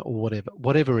 you know, or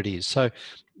whatever it is. So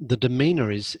the demeanour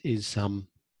is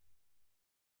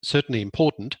certainly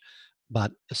important,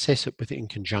 but assess it in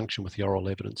conjunction with the oral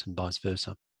evidence and vice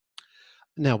versa.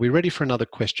 Now, we're ready for another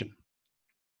question.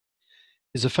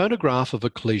 Is a photograph of a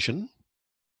collision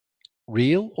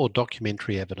real or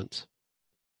documentary evidence?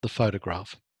 The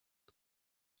photograph.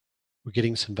 We're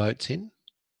getting some votes in.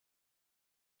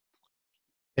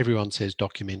 Everyone says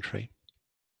documentary.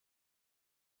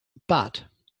 But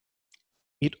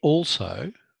it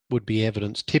also would be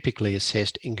evidence typically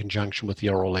assessed in conjunction with the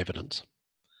oral evidence.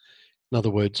 In other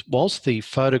words, whilst the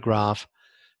photograph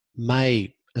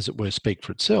may, as it were, speak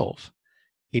for itself,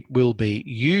 it will be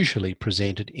usually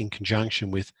presented in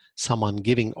conjunction with someone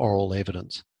giving oral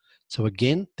evidence. So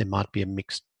again, there might be a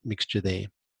mixture there.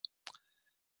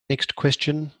 Next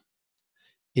question.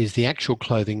 Is the actual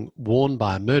clothing worn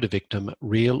by a murder victim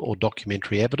real or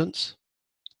documentary evidence?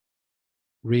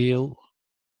 Real,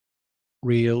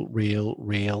 real, real,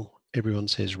 real. Everyone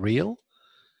says real.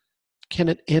 Can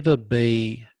it ever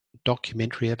be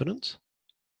documentary evidence?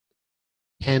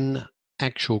 Can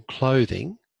actual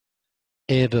clothing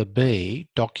ever be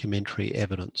documentary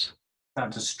evidence?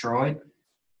 Destroyed.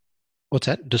 What's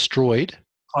that? Destroyed?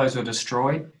 Clothes were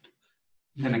destroyed.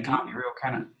 Then it can't be real,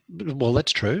 can it? Well,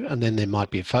 that's true. And then there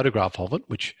might be a photograph of it,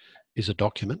 which is a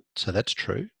document. So that's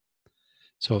true.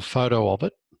 So a photo of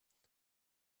it.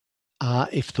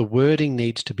 If the wording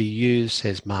needs to be used,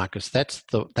 says Marcus, that's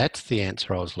the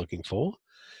answer I was looking for.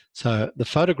 So the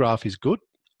photograph is good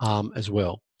as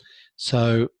well.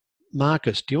 So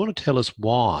Marcus, do you want to tell us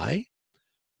why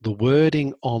the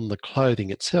wording on the clothing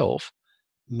itself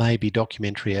may be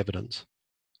documentary evidence?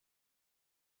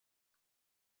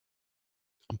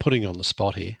 I'm putting you on the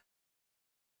spot here.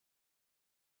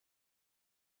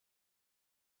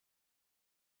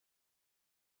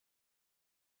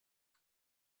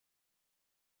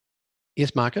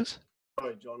 Yes, Marcus?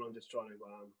 Sorry, John, I'm just trying to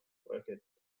work it.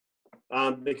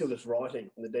 Because it's writing,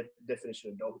 and the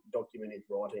definition of document is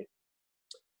writing.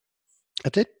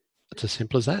 That's it. It's as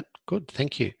simple as that. Good,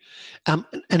 thank you. And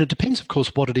it depends, of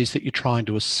course, what it is that you're trying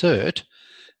to assert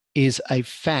is a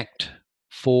fact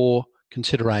for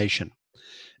consideration.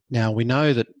 Now, we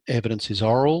know that evidence is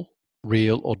oral,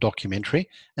 real, or documentary,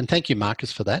 and thank you,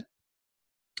 Marcus, for that.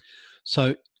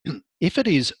 So if it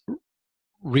is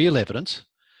real evidence,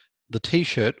 the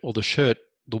T-shirt or the shirt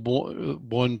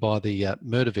worn by the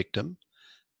murder victim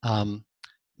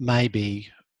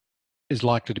is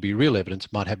likely to be real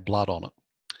evidence, might have blood on it.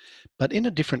 But in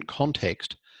a different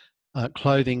context,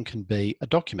 clothing can be a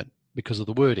document because of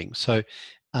the wording. So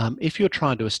if you're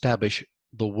trying to establish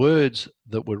the words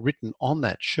that were written on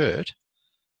that shirt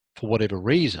for whatever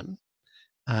reason,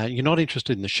 you're not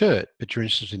interested in the shirt, but you're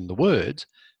interested in the words,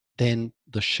 then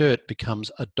the shirt becomes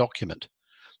a document.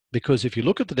 Because if you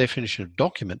look at the definition of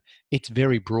document, it's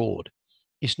very broad.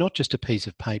 It's not just a piece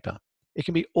of paper. It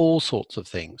can be all sorts of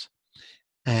things.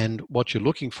 And what you're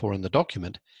looking for in the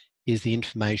document is the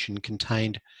information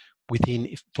contained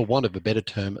within, for want of a better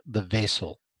term, the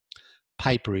vessel.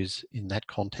 Paper is, in that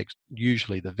context,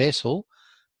 usually the vessel,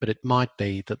 but it might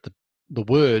be that the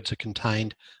words are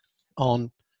contained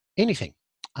on anything,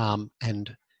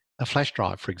 and a flash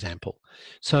drive, for example.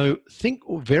 So think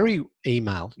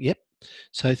email, yep.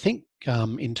 So think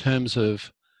in terms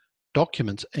of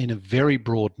documents in a very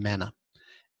broad manner.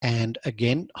 And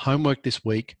again, homework this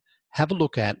week, have a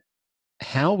look at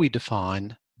how we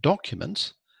define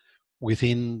documents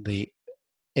within the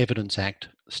Evidence Act,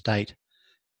 state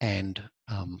and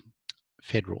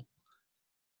federal.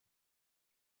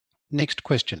 Next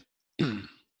question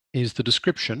is the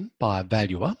description by a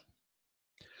valuer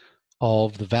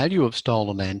of the value of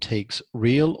stolen antiques,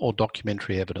 real or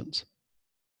documentary evidence.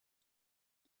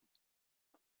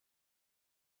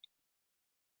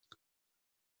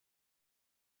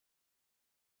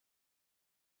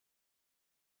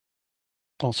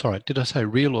 Oh, sorry, did I say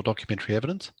real or documentary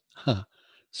evidence? Huh,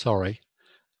 sorry,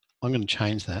 I'm going to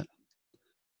change that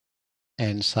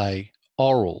and say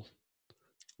oral,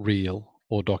 real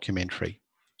or documentary.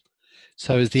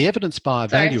 So is the evidence by a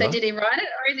valuer... Sorry, so did he write it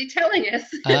or is he telling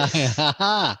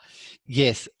us?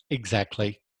 Yes,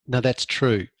 exactly. No, that's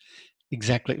true.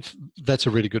 Exactly. That's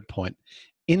a really good point.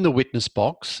 In the witness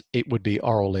box, it would be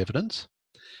oral evidence,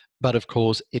 but of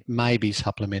course it may be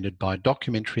supplemented by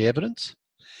documentary evidence,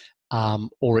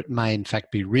 or it may in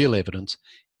fact be real evidence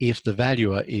if the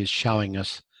valuer is showing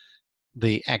us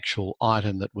the actual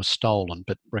item that was stolen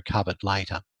but recovered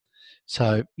later.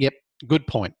 So, yep, good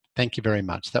point. Thank you very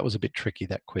much. That was a bit tricky,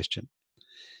 that question.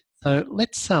 So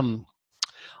let's,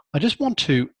 I just want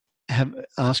to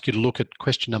ask you to look at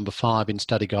question number 5 in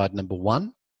study guide number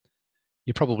 1.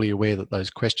 You're probably aware that those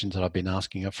questions that I've been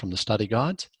asking are from the study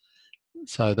guides.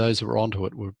 So those that were onto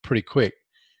it were pretty quick.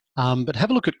 But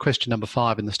have a look at question number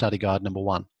 5 in the study guide number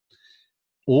 1.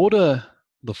 Order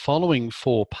the following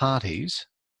 4 parties,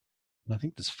 and I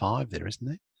think there's 5 there, isn't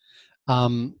there?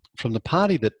 From the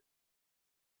party that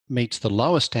meets the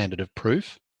lower standard of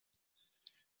proof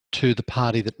to the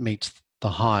party that meets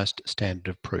the highest standard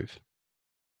of proof.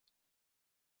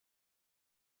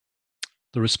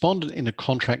 The respondent in a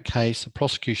contract case, a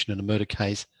prosecution in a murder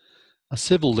case, a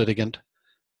civil litigant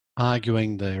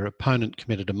arguing their opponent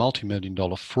committed a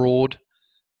multi-million-dollar fraud,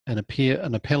 an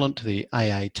appellant to the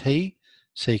AAT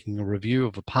seeking a review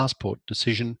of a passport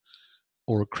decision,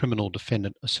 or a criminal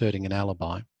defendant asserting an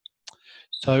alibi.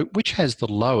 So which has the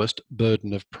lowest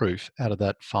burden of proof out of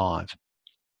that 5?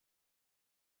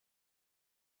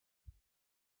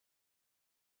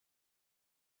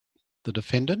 The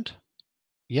defendant?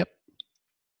 Yep.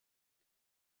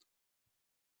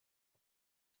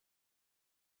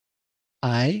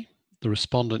 A, the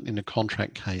respondent in a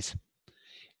contract case.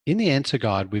 In the answer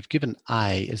guide, we've given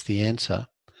A as the answer,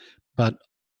 but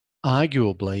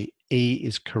arguably E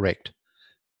is correct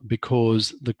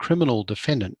because the criminal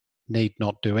defendant need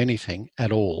not do anything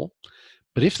at all.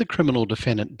 But if the criminal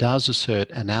defendant does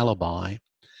assert an alibi,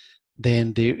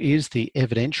 then there is the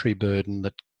evidentiary burden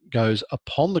that goes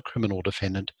upon the criminal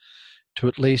defendant to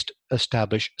at least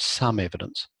establish some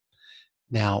evidence.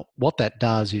 Now, what that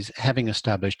does is, having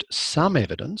established some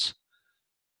evidence,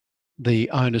 the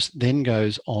onus then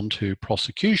goes on to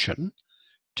prosecution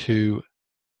to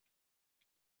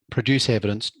produce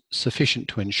evidence sufficient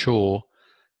to ensure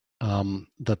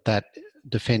that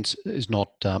defence is not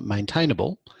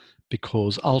maintainable,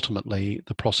 because ultimately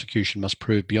the prosecution must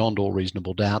prove beyond all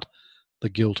reasonable doubt the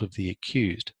guilt of the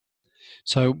accused.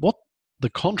 So what the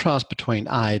contrast between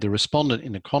A, the respondent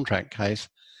in a contract case,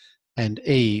 and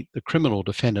E, the criminal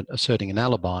defendant asserting an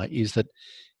alibi, is that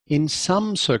in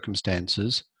some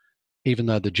circumstances, even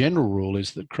though the general rule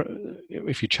is that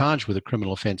if you're charged with a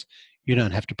criminal offence, you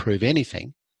don't have to prove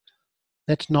anything,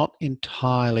 that's not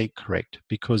entirely correct,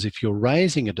 because if you're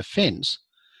raising a defence,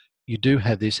 you do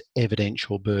have this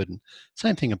evidential burden.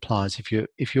 Same thing applies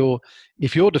if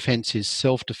your defence is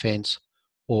self-defence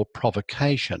or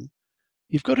provocation.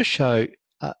 You've got to show,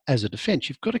 as a defence,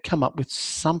 you've got to come up with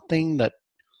something that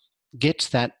gets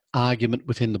that argument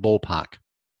within the ballpark.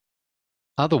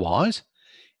 Otherwise,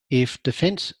 if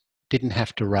defence didn't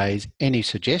have to raise any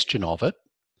suggestion of it,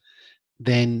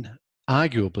 then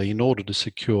arguably, in order to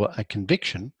secure a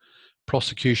conviction,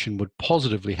 prosecution would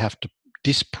positively have to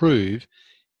disprove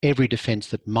every defence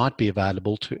that might be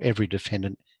available to every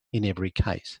defendant in every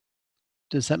case.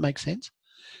 Does that make sense?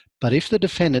 But if the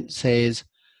defendant says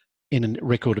in a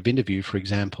record of interview, for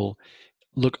example,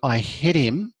 look, I hit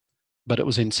him, but it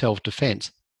was in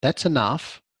self-defence, that's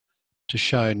enough to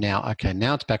show now, okay,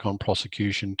 now it's back on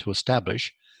prosecution to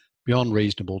establish beyond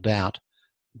reasonable doubt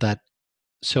that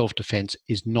self-defence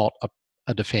is not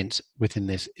a defence within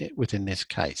this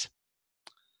case.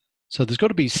 So there's got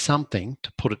to be something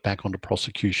to put it back onto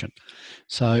prosecution.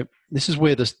 So this is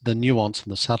where the nuance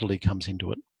and the subtlety comes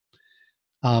into it.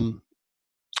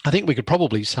 I think we could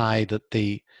probably say that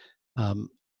the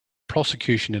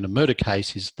prosecution in a murder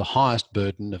case is the highest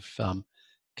burden of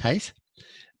case.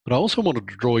 But I also wanted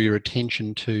to draw your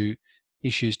attention to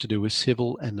issues to do with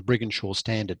civil and the Briginshaw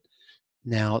standard.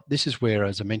 Now, this is where,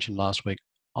 as I mentioned last week,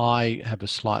 I have a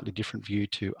slightly different view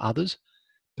to others,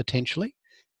 potentially,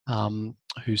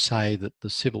 who say that the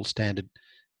civil standard,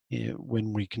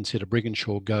 when we consider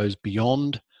Briginshaw, goes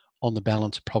beyond on the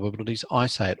balance of probabilities. I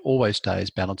say it always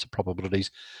stays balance of probabilities,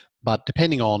 but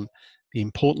depending on the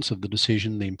importance of the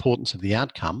decision, the importance of the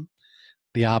outcome,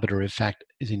 the arbiter of fact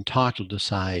is entitled to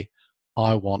say,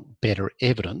 I want better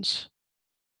evidence.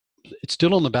 It's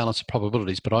still on the balance of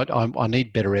probabilities, but I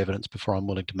need better evidence before I'm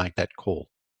willing to make that call.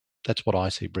 That's what I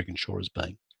see Briginshaw as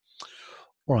being.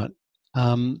 All right.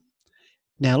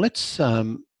 Now let's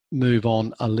move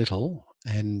on a little,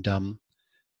 and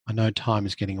I know time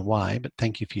is getting away, but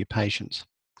thank you for your patience.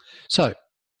 So,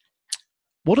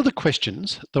 what are the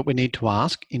questions that we need to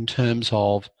ask in terms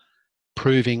of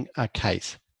proving a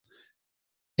case?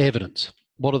 Evidence.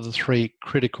 What are the three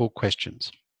critical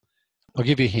questions? I'll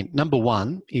give you a hint. Number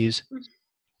one is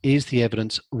the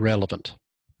evidence relevant?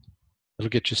 It'll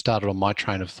get you started on my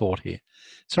train of thought here.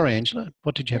 Sorry, Angela,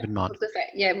 what did you have in mind?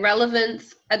 Yeah,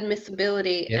 relevance,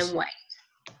 admissibility, Yes. and weight.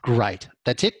 Great.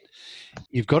 That's it.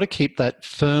 You've got to keep that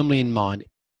firmly in mind.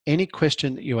 Any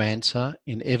question that you answer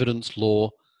in evidence law,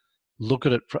 look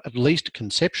at it at least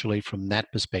conceptually from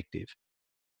that perspective.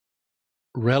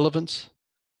 Relevance,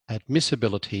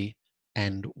 admissibility,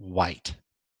 and weight.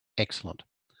 Excellent.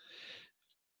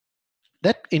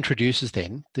 That introduces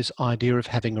then this idea of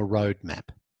having a roadmap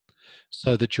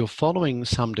so that you're following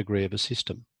some degree of a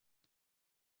system.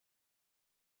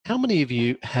 How many of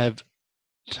you have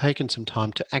taken some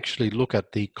time to actually look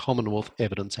at the Commonwealth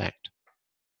Evidence Act?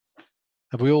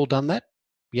 Have we all done that?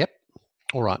 Yep.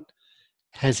 All right.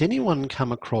 Has anyone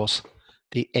come across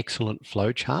the excellent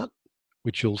flowchart,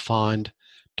 which you'll find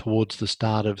towards the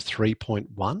start of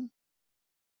 3.1?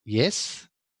 Yes.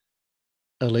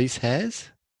 Elise has.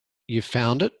 You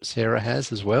found it. Sarah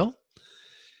has as well.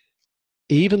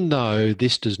 Even though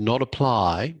this does not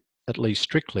apply, at least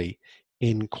strictly,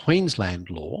 in Queensland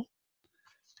law,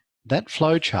 that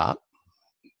flowchart,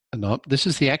 no, this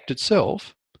is the Act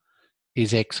itself,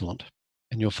 is excellent.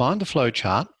 And you'll find the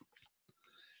flowchart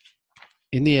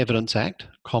in the Evidence Act,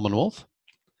 Commonwealth,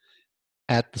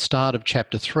 at the start of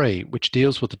Chapter 3, which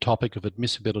deals with the topic of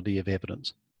admissibility of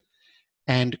evidence.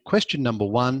 And question number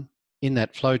one in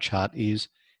that flowchart is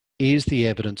the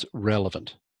evidence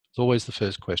relevant? It's always the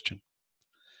first question.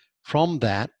 From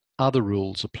that, other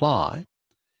rules apply.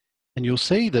 And you'll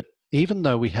see that even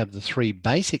though we have the three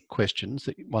basic questions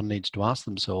that one needs to ask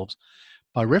themselves,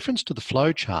 by reference to the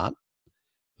flowchart,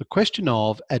 the question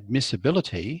of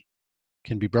admissibility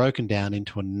can be broken down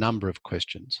into a number of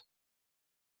questions.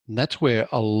 And that's where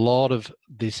a lot of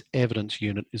this evidence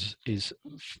unit is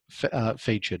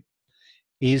featured.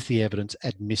 Is the evidence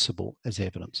admissible as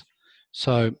evidence?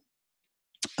 So,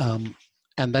 and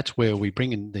that's where we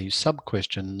bring in these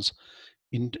sub-questions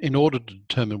in order to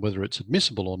determine whether it's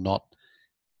admissible or not.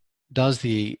 Does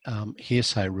the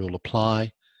hearsay rule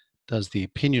apply? Does the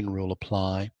opinion rule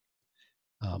apply?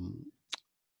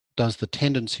 Does the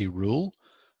tendency rule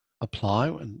apply?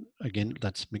 And again,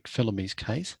 that's McPhillame's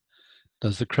case.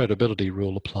 Does the credibility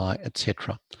rule apply,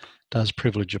 etc.? Does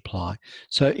privilege apply?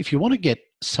 So if you want to get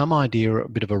some idea, a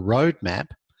bit of a roadmap,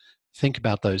 think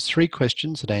about those three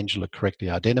questions that Angela correctly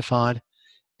identified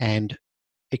and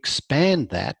expand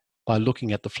that by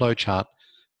looking at the flowchart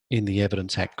in the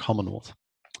Evidence Act Commonwealth.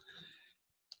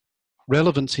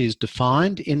 Relevance is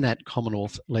defined in that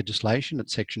Commonwealth legislation at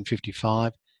Section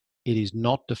 55. It is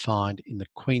not defined in the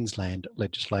Queensland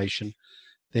legislation.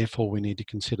 Therefore, we need to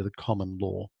consider the common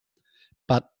law.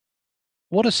 But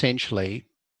what essentially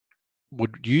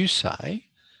would you say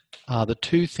are the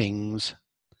two things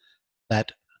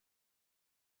that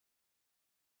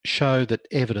show that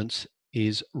evidence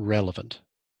is relevant?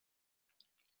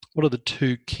 What are the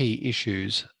two key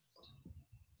issues?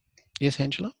 Yes,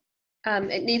 Angela?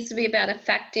 It needs to be about a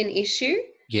fact in issue.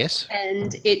 Yes.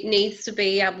 And it needs to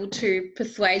be able to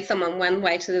persuade someone one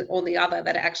way or the other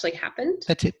that it actually happened.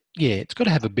 That's it. Yeah, it's got to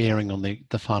have a bearing on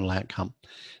the final outcome.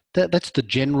 That's the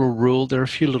general rule. There are a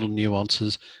few little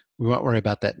nuances. We won't worry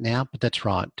about that now, but that's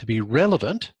right. To be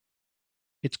relevant,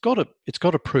 it's got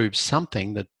to prove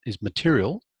something that is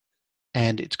material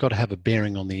and it's got to have a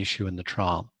bearing on the issue in the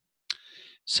trial.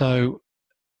 So,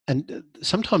 and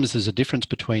sometimes there's a difference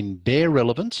between bare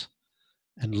relevance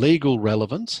and legal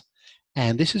relevance,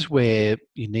 and this is where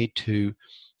you need to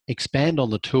expand on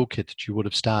the toolkit that you would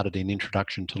have started in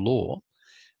Introduction to Law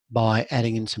by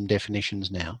adding in some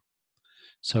definitions now.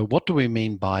 So what do we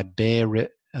mean by bare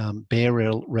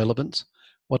relevance?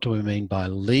 What do we mean by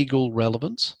legal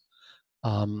relevance?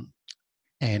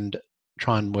 And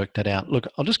try and work that out. Look,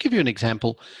 I'll just give you an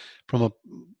example from a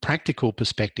practical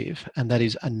perspective, and that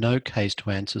is a no case to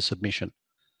answer submission.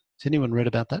 Has anyone read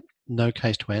about that? No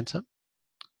case to answer?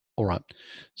 All right.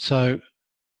 So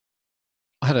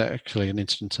I had actually an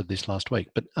instance of this last week,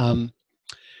 but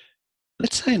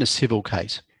let's say in a civil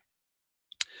case,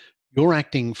 you're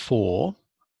acting for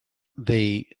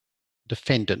the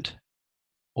defendant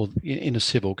or in a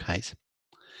civil case,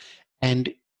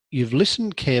 and you've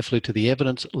listened carefully to the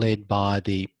evidence led by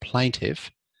the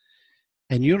plaintiff,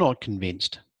 and you're not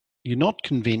convinced. You're not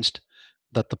convinced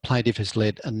that the plaintiff has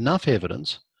led enough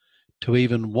evidence to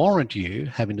even warrant you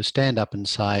having to stand up and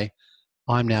say,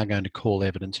 I'm now going to call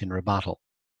evidence in rebuttal.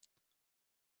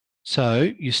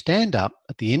 So you stand up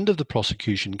at the end of the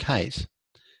prosecution case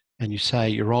and you say,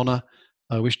 Your Honour,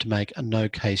 I wish to make a no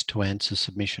case to answer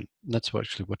submission. And that's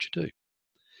actually what you do.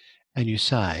 And you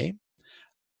say,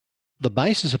 the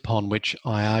basis upon which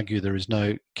I argue there is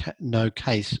no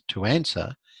case to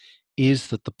answer is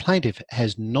that the plaintiff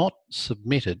has not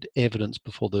submitted evidence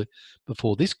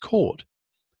before this court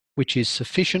which is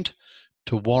sufficient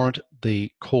to warrant the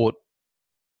court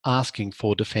asking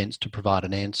for defence to provide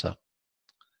an answer.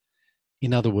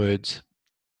 In other words,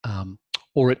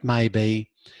 or it may be,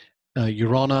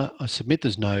 Your Honour, I submit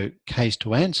there's no case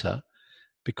to answer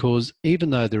because even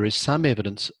though there is some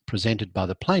evidence presented by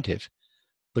the plaintiff,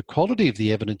 the quality of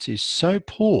the evidence is so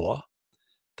poor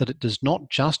that it does not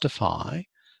justify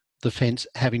the defence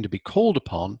having to be called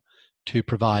upon to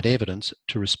provide evidence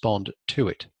to respond to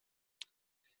it.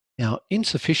 Now,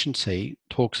 insufficiency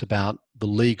talks about the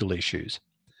legal issues.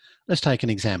 Let's take an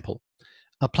example.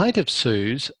 A plaintiff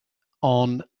sues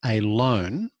on a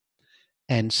loan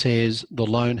and says the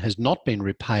loan has not been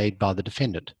repaid by the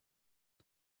defendant.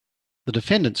 The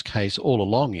defendant's case all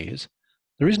along is,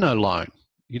 there is no loan.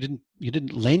 You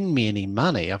didn't lend me any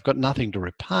money. I've got nothing to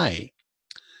repay.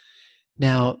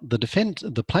 Now,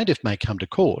 the plaintiff may come to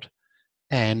court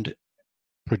and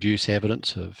produce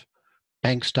evidence of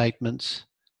bank statements,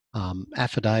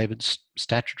 affidavits,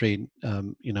 statutory,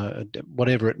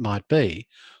 whatever it might be,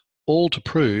 all to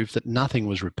prove that nothing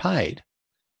was repaid.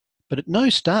 But at no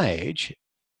stage,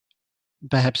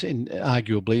 perhaps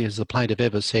arguably, has the plaintiff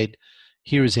ever said,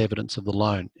 here is evidence of the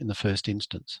loan in the first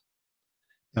instance.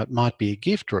 Now, it might be a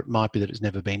gift, or it might be that it's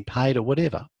never been paid, or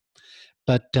whatever.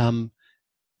 But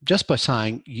just by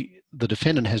saying the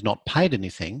defendant has not paid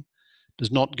anything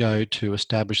does not go to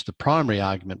establish the primary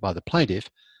argument by the plaintiff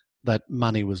that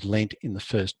money was lent in the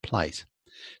first place.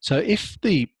 So if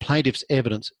the plaintiff's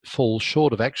evidence falls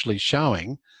short of actually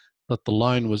showing that the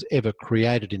loan was ever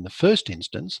created in the first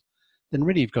instance, then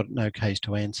really you've got no case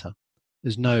to answer.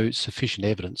 There's no sufficient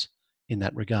evidence in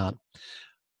that regard.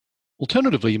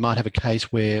 Alternatively, you might have a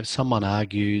case where someone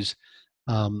argues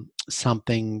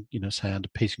something, say under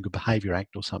Peace and Good Behaviour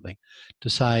Act or something, to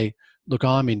say, look,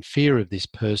 I'm in fear of this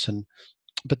person,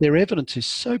 but their evidence is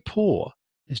so poor,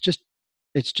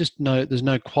 there's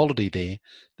no quality there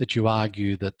that you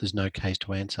argue that there's no case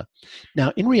to answer.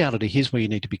 Now, in reality, here's where you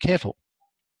need to be careful,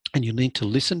 and you need to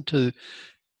listen to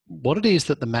what it is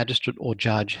that the magistrate or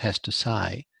judge has to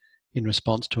say in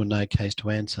response to a no case to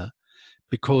answer,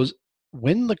 because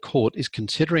when the court is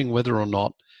considering whether or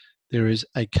not there is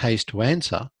a case to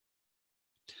answer,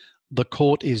 the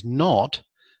court is not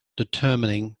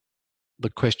determining the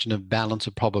question of balance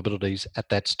of probabilities at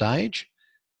that stage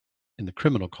in the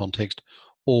criminal context,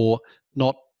 or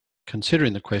not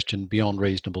considering the question beyond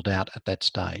reasonable doubt at that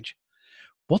stage.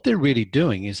 What they're really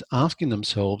doing is asking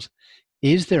themselves,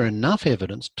 is there enough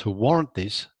evidence to warrant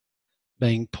this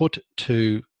being put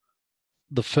to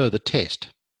the further test?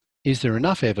 Is there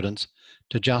enough evidence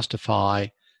to justify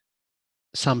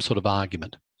some sort of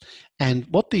argument? And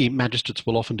what the magistrates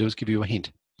will often do is give you a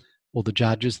hint, or the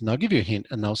judges, and they'll give you a hint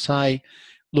and they'll say,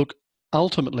 look,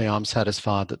 ultimately I'm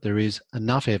satisfied that there is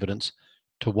enough evidence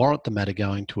to warrant the matter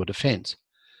going to a defence,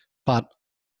 but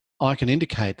I can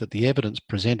indicate that the evidence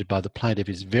presented by the plaintiff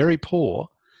is very poor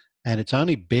and it's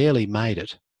only barely made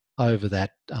it over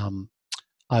that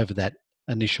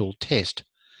initial test.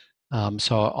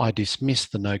 So I dismiss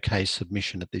the no case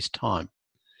submission at this time.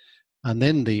 And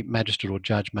then the magistrate or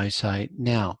judge may say,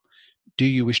 now, do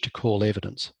you wish to call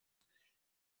evidence?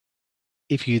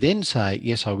 If you then say,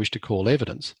 yes, I wish to call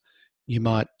evidence, you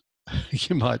might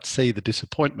you might see the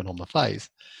disappointment on the face,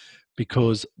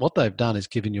 because what they've done is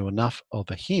given you enough of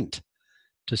a hint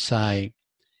to say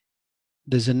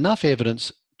there's enough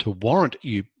evidence to warrant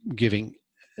you having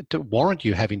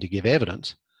to give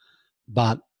evidence,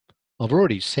 but I've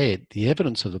already said the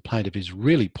evidence of the plaintiff is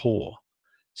really poor.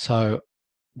 So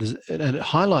and it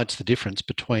highlights the difference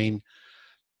between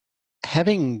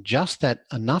having just that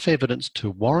enough evidence to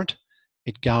warrant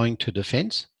it going to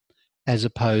defence, as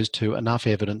opposed to enough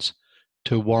evidence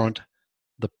to warrant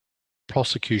the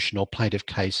prosecution or plaintiff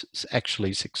case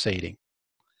actually succeeding.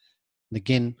 And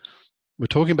again, we're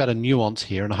talking about a nuance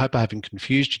here, and I hope I haven't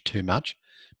confused you too much,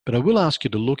 but I will ask you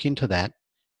to look into that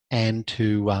and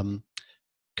to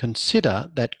consider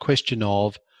that question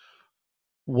of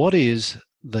what is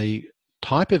the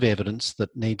type of evidence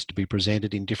that needs to be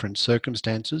presented in different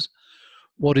circumstances,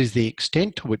 what is the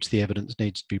extent to which the evidence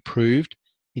needs to be proved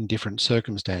in different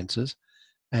circumstances,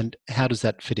 and how does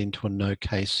that fit into a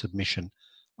no-case submission,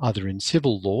 either in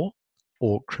civil law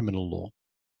or criminal law.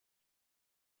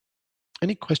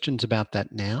 Any questions about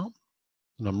that now?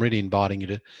 And I'm really inviting you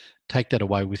to take that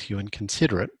away with you and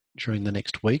consider it during the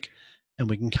next week, and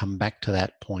we can come back to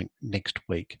that point next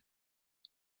week.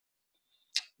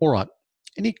 All right,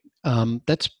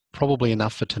 that's probably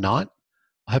enough for tonight.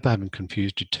 I hope I haven't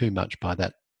confused you too much by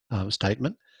that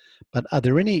statement, but are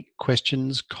there any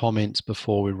questions, comments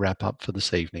before we wrap up for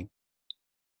this evening?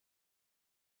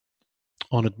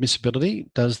 On admissibility,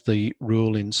 does the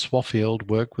rule in Swaffield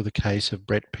work with a case of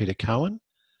Brett Peter Cohen?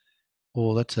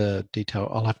 Or that's a detail,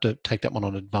 I'll have to take that one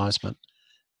on advisement,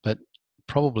 but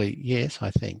probably yes,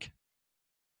 I think.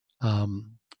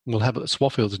 We'll have,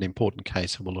 Swaffield's an important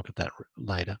case, so we'll look at that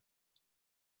later.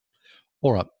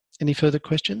 All right, any further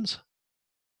questions?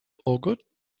 All good?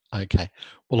 Okay,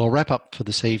 well, I'll wrap up for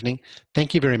this evening.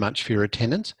 Thank you very much for your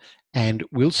attendance, and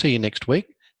we'll see you next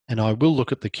week, and I will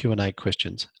look at the Q&A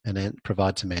questions and then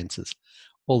provide some answers.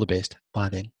 All the best. Bye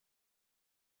then.